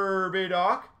 Kirby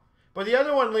Doc. But the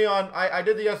other one, Leon, I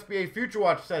did the SBA Future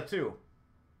Watch set too.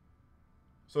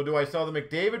 So do I sell the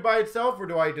McDavid by itself, or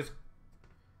do I just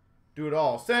do it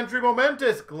all? Century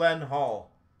Momentous, Glenn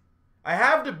Hall. I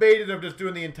have debated of just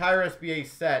doing the entire SBA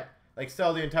set, like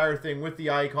sell the entire thing with the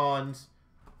icons,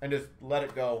 and just let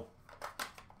it go.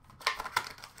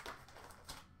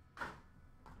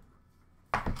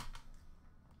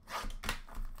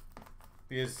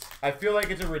 Because I feel like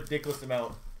it's a ridiculous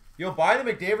amount. You'll buy the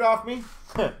McDavid off me?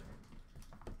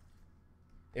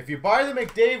 If you buy the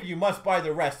McDavid, you must buy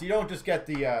the rest. You don't just get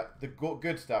the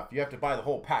good stuff. You have to buy the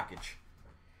whole package.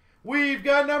 We've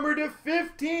got number to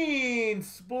 15.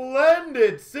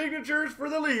 Splendid signatures for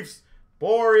the Leafs.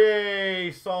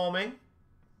 Borje Salming.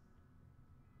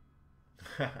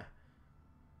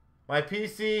 My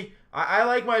PC. I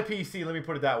like my PC. Let me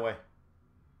put it that way.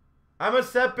 I'm a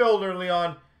set builder,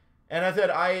 Leon. And I said,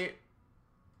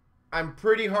 I'm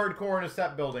pretty hardcore in a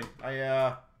set building.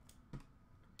 I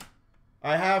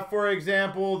have, for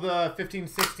example, the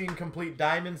 15-16 complete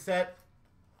diamond set.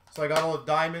 So I got all the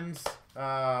diamonds.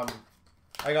 I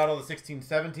got all the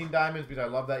 16-17 diamonds because I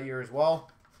love that year as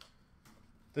well.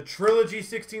 The Trilogy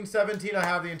 16-17, I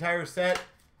have the entire set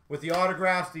with the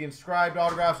autographs, the inscribed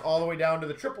autographs, all the way down to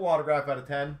the triple autograph out of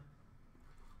 10.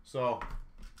 So,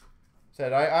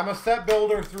 said I'm a set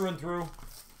builder through and through.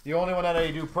 The only one that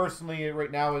I do personally right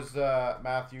now is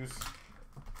Matthews.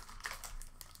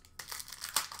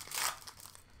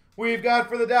 We've got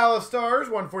for the Dallas Stars,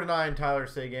 149, Tyler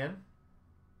Seguin.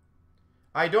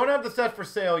 I don't have the set for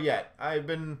sale yet. I've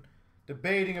been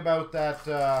debating about that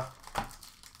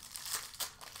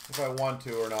if I want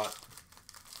to or not.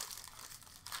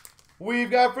 We've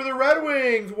got for the Red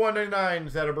Wings, 199,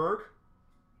 Zetterberg.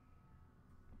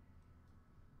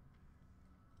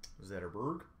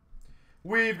 Zetterberg.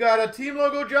 We've got a Team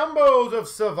Logo Jumbos of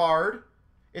Savard.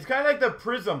 It's kind of like the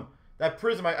Prism. That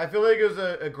Prism, I feel like it was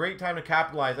a great time to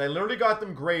capitalize. I literally got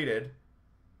them graded.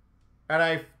 And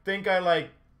I think I like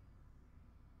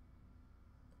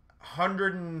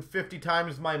 150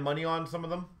 times my money on some of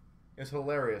them. It's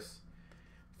hilarious.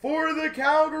 For the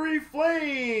Calgary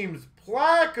Flames,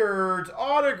 placards,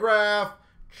 autograph,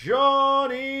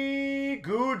 Johnny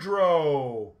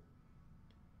Gaudreau.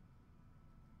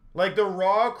 Like the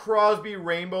raw Crosby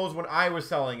Rainbows when I was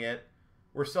selling it,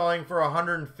 were selling for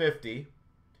 150.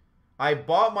 I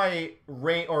bought my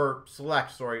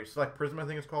Select Prism, I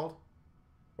think it's called.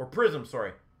 Or Prism,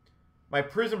 sorry. My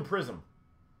Prism.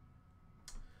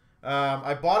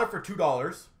 I bought it for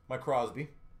 $2, my Crosby.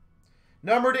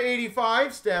 Number to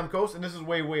 85, Stamkos. And this is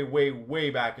way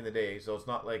back in the day. So it's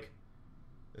not like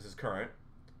this is current.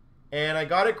 And I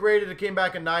got it graded. It came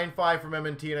back at 9.5 from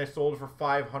M&T. And I sold it for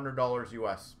 $500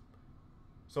 US.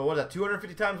 So what is that?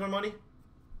 250 times my money?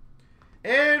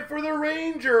 And for the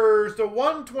Rangers, the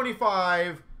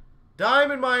 125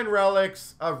 Diamond Mine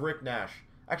Relics of Rick Nash.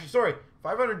 Actually, sorry,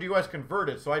 500 US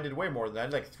converted, so I did way more than that. I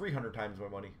did like 300 times my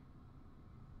money.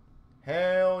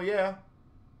 Hell yeah.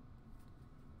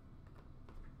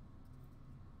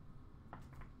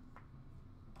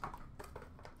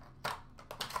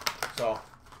 So,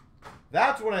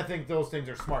 that's when I think those things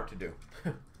are smart to do.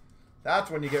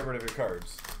 That's when you get rid of your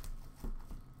cards.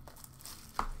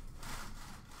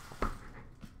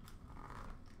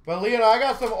 But Leon, I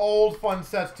got some old fun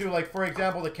sets too. Like for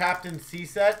example, the Captain C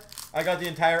set. I got the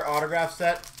entire autograph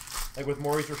set, like with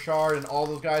Maurice Richard and all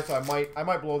those guys. So I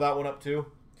might blow that one up too.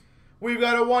 We've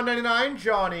got a 199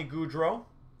 Johnny Gaudreau.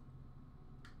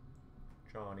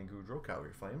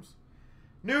 Calgary Flames.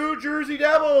 New Jersey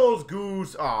Devils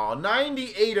Goose. Oh,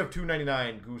 98 of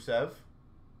 299 Gusev.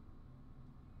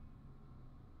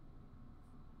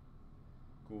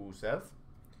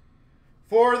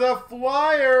 For the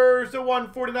Flyers, the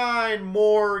 149,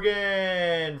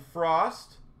 Morgan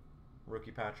Frost.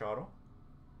 Rookie patch auto.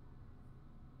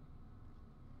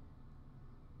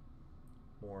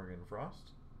 Morgan Frost.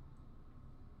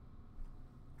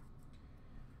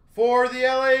 For the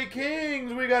LA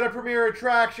Kings, we got a Premier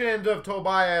Attractions of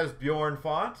Tobias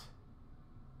Bjornfot.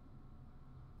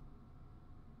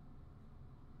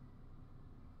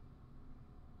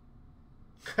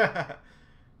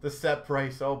 The set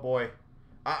price, oh boy.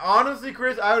 Honestly,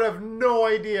 Chris, I would have no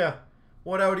idea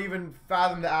what I would even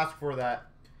fathom to ask for that.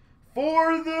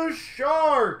 For the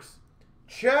Sharks,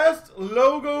 Chest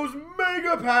Logos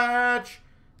Mega Patch,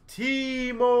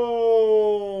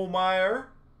 Timo Meier.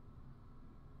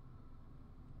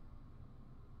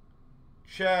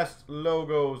 Chest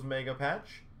Logos Mega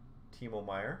Patch, Timo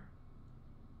Meier.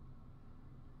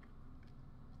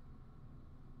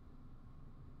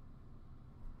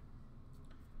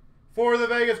 For the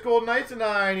Vegas Golden Knights, a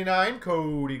 99,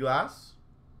 Cody Glass.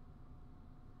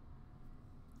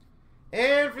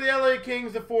 And for the LA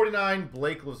Kings, the 49,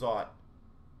 Blake Lizotte.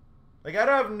 Like, I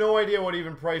have no idea what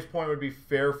even price point would be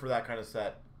fair for that kind of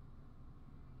set.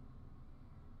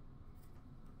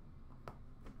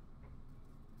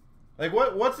 Like,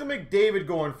 what's the McDavid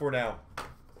going for now?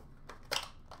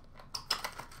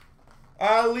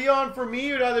 Leon, for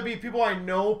me, it would either be people I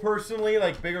know personally,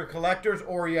 like bigger collectors,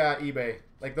 or, yeah, eBay.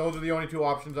 Like, those are the only two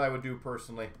options I would do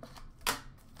personally.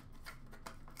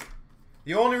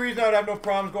 The only reason I would have no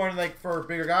problems going, like, for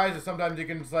bigger guys is sometimes you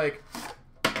can just, like,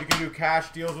 you can do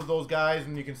cash deals with those guys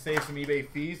and you can save some eBay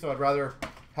fees. So I'd rather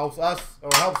helps us,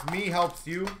 or helps me, helps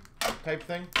you type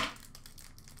thing.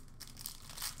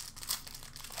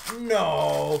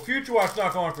 No, Future Watch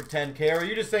not going for 10K. Or are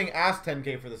you just saying ask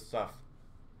 10K for this stuff?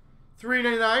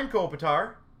 $3.99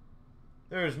 Kopitar.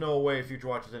 There's no way Future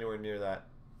Watch is anywhere near that.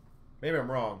 Maybe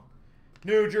I'm wrong.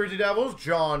 New Jersey Devils,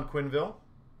 John Quinville.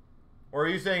 Or are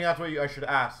you saying that's what I should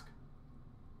ask?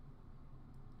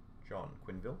 John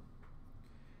Quinville.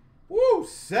 Woo!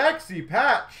 Sexy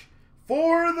patch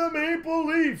for the Maple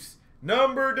Leafs.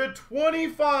 Number to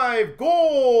 25.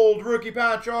 Gold rookie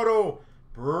patch auto.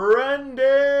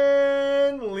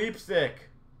 Brendan Leipsic.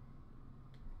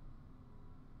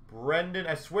 Brendan,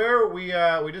 I swear we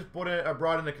just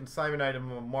brought in a consignment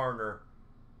item of Marner.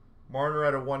 Marner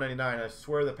at a 199. I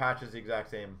swear the patch is the exact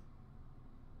same.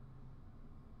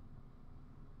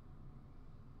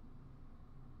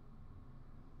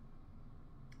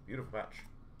 Beautiful patch.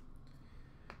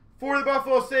 For the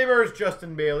Buffalo Sabres,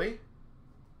 Justin Bailey.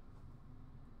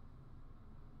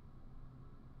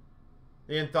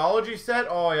 The Anthology set?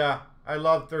 Oh, yeah. I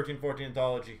love 13-14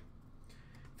 Anthology.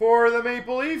 For the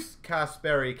Maple Leafs,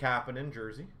 Kasperi Kapanen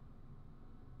jersey.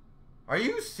 Are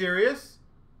you serious?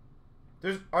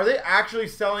 Are they actually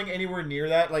selling anywhere near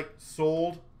that? Like,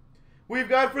 sold? We've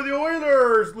got for the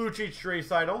Oilers, Lucic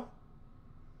Draisaitl.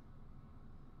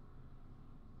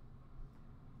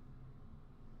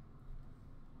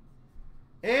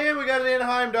 And we got an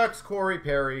Anaheim Ducks, Corey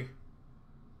Perry.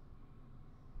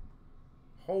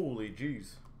 Holy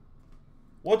jeez.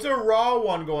 What's a raw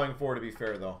one going for, to be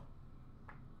fair, though?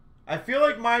 I feel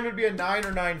like mine would be a 9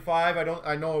 or 9.5.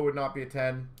 I know it would not be a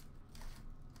 10.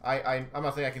 I'm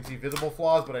not saying I can see visible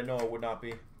flaws, but I know it would not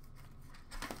be.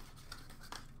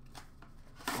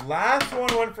 Last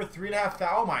one went for 3.5.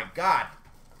 Oh my god.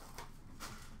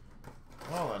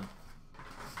 Well then.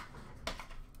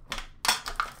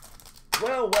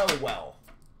 Well, well, well.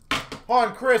 Hold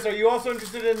on, Chris, are you also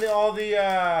interested in all the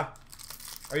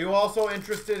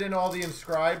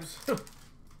inscribes?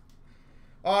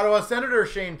 Ottawa Senator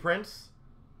Shane Prince.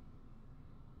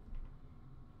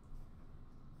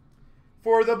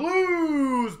 For the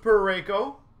Blues,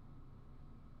 Parayko.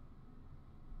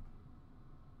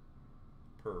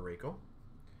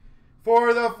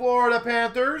 For the Florida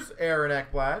Panthers, Aaron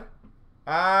Ekblad.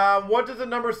 What does the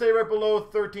number say right below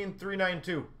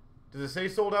 13392? Does it say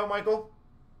sold out, Michael?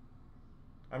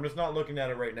 I'm just not looking at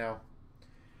it right now.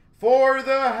 For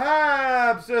the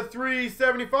Habs, a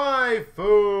 375,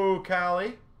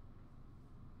 Fucali.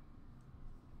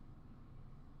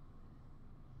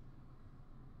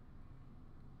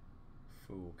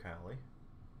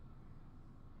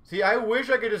 See, I wish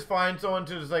I could just find someone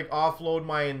to just like offload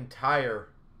my entire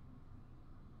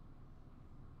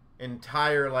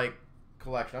like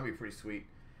collection. That'd be pretty sweet.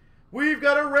 We've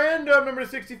got a random number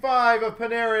 65 of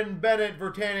Panarin, Bennett,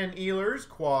 Virtanen, Ehlers,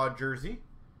 quad jersey.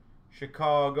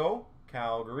 Chicago,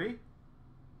 Calgary,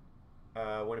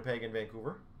 Winnipeg, and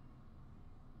Vancouver.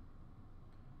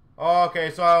 Okay,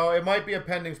 so it might be a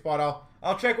pending spot.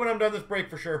 I'll check when I'm done this break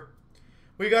for sure.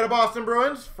 We got a Boston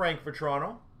Bruins, Frank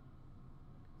Vatrano,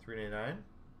 $3.99.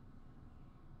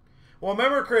 Well,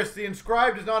 remember, Chris, the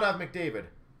inscribed does not have McDavid.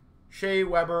 Shea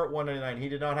Weber, $1.99. He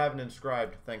did not have an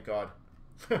inscribed, thank God.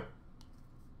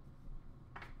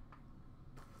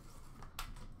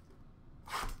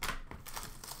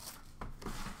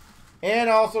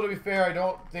 And also, to be fair, I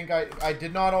don't think I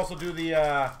did not also do the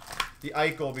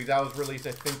Eichel because that was released,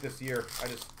 I think, this year.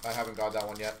 I haven't got that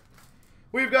one yet.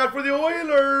 We've got for the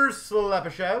Oilers,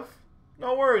 Slepyshev.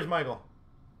 No worries, Michael.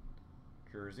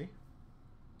 Jersey.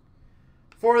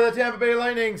 For the Tampa Bay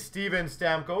Lightning, Steven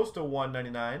Stamkos to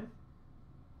 $1.99.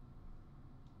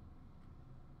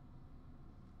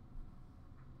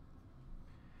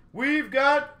 We've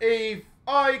got a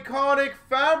iconic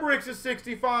Fabrics of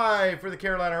 65 for the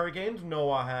Carolina Hurricanes,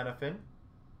 Noah Hannafin.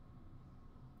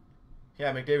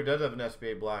 Yeah, McDavid does have an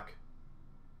SBA black.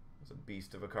 That's a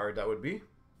beast of a card that would be.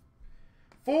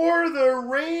 For the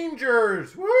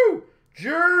Rangers, woo!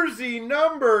 Jersey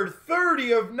number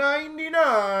 30 of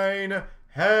 99,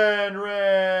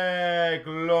 Henrik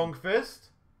Lundqvist.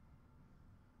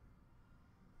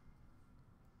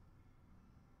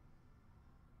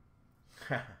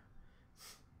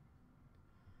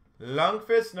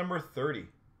 Lundqvist number 30.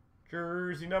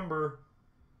 Jersey number.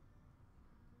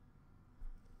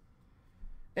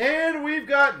 And we've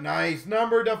got nice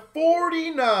number to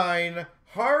 49.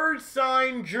 Hard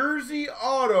sign jersey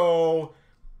auto.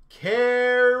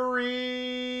 Carey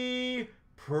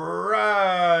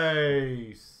Price.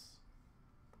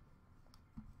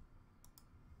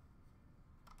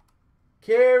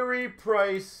 Carey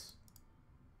Price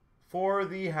for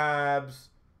the Habs.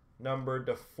 Numbered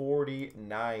to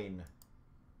 49.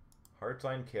 Hard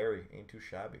sign Carey. Ain't too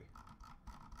shabby.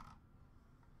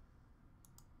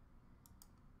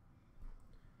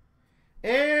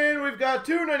 And we've got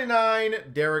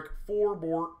 $2.99. Derek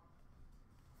Forbort.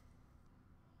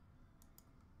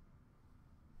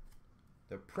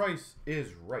 The price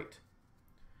is right.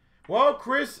 Well,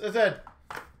 Chris, as I said,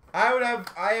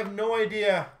 I have no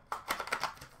idea.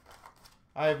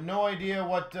 I have no idea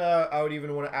what I would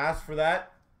even want to ask for that.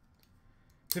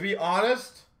 To be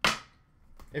honest,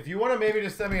 if you want to maybe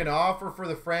just send me an offer for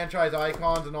the franchise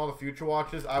icons and all the future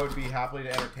watches, I would be happy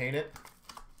to entertain it.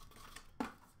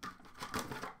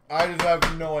 I just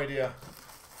have no idea.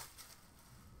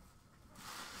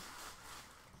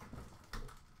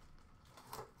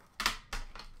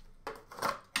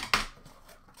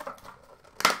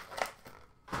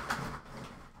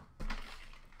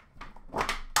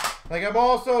 Like, I'm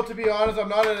also, to be honest, I'm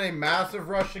not in a massive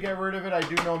rush to get rid of it. I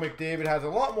do know McDavid has a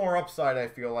lot more upside, I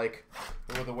feel like,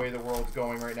 with the way the world's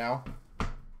going right now.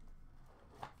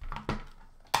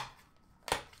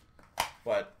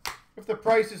 But if the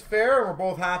price is fair and we're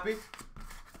both happy,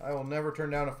 I will never turn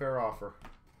down a fair offer.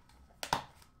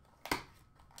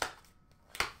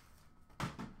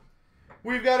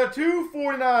 We've got a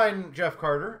 $2.49 Jeff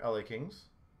Carter, LA Kings.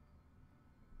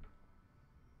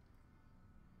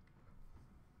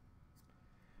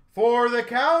 For the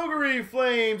Calgary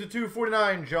Flames, a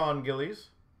 $2.49 John Gillies.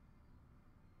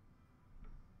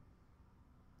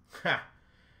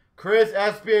 Chris,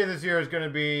 SBA this year is going to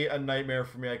be a nightmare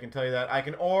for me, I can tell you that. I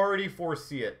can already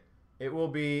foresee it. It will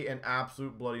be an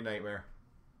absolute bloody nightmare.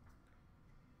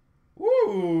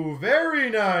 Woo, very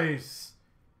nice.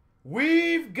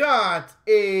 We've got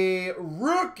a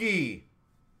rookie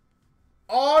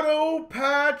auto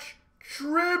patch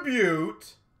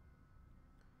tribute.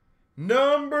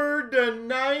 Numbered to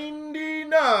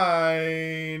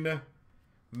 99,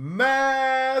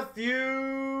 Matthew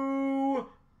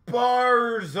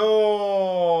Barzal.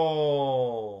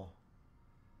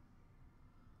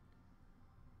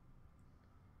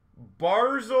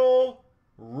 Barzal,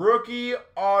 rookie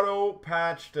auto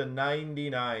patch to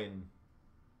 99.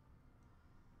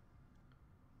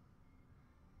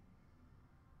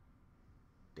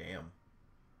 Damn.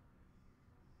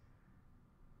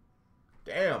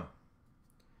 Damn.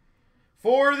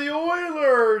 For the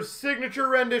Oilers, signature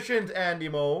renditions, Andy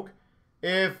Moog.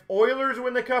 If Oilers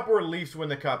win the Cup or Leafs win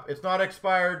the Cup, it's not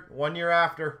expired. 1 year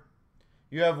after.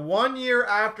 You have 1 year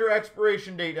after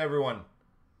expiration date, everyone.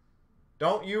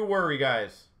 Don't you worry,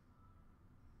 guys.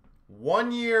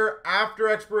 1 year after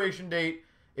expiration date.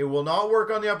 It will not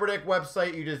work on the Upper Deck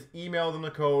website. You just email them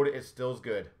the code. It still's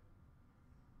good.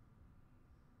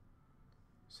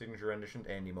 Signature renditions,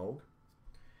 Andy Moog.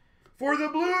 For the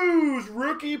Blues,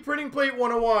 rookie printing plate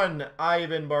 101,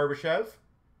 Ivan Barbashev.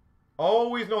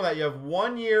 Always know that you have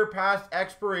 1 year past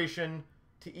expiration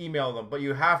to email them, but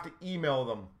you have to email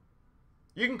them.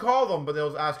 You can call them, but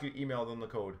they'll ask you to email them the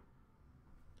code.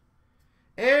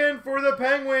 And for the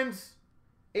Penguins,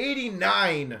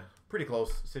 89, pretty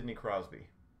close, Sidney Crosby.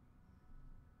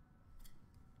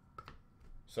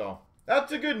 So,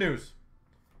 that's the good news.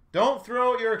 Don't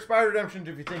throw out your expired redemptions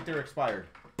if you think they're expired.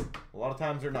 A lot of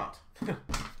times they're not.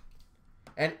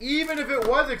 And even if it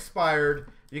was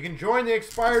expired, you can join the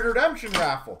expired redemption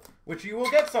raffle, which you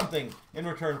will get something in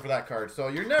return for that card. So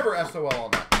you're never SOL on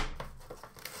that.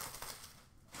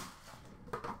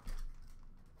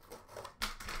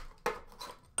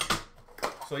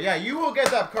 So yeah, you will get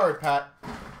that card, Pat.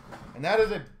 And that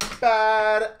is a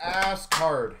badass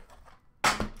card.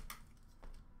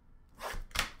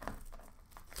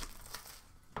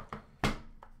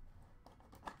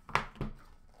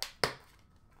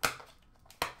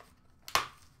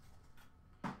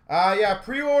 Yeah,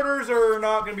 pre-orders are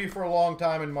not going to be for a long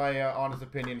time, in my honest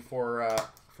opinion, for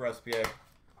SPA.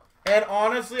 And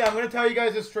honestly, I'm going to tell you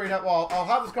guys this straight up. Well, I'll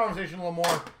have this conversation a little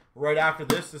more right after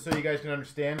this, just so you guys can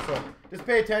understand. So just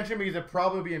pay attention, because it'll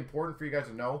probably be important for you guys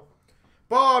to know.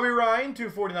 Bobby Ryan,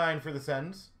 249 for the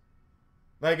Sens.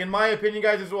 Like, in my opinion,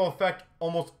 guys, this will affect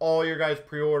almost all your guys'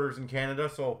 pre-orders in Canada,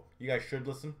 so you guys should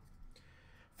listen.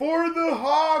 For the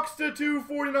Hawks, to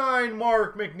 249,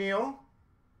 Mark McNeil.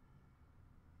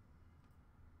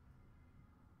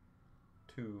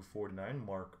 249,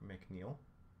 Mark McNeil.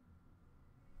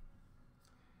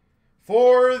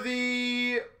 For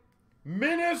the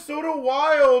Minnesota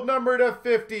Wild, number to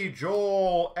 50,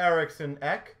 Joel Eriksson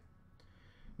Ek.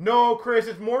 No, Chris,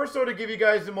 it's more so to give you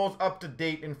guys the most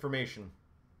up-to-date information.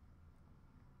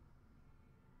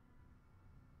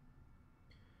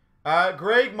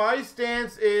 Greg, my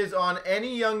stance is on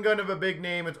any young gun of a big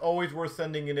name, it's always worth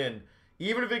sending it in.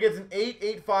 Even if it gets an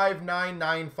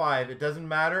 885995, it doesn't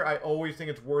matter. I always think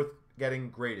it's worth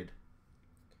getting graded.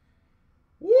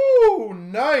 Woo!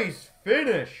 Nice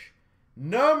finish.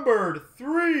 Numbered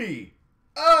 3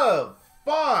 of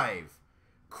 5.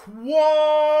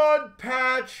 Quad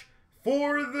patch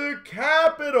for the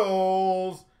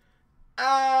Capitals,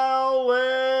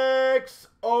 Alex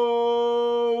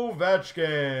Ovechkin.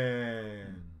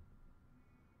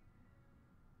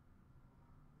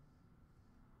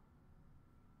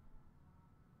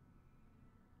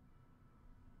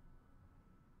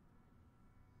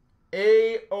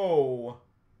 AO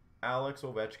Alex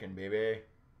Ovechkin, baby.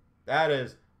 That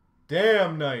is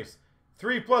damn nice.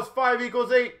 3 plus 5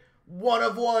 equals 8. 1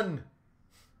 of 1.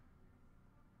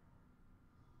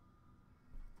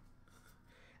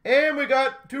 And we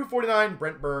got 249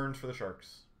 Brent Burns for the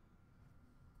Sharks.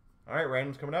 All right,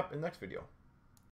 random's coming up in the next video.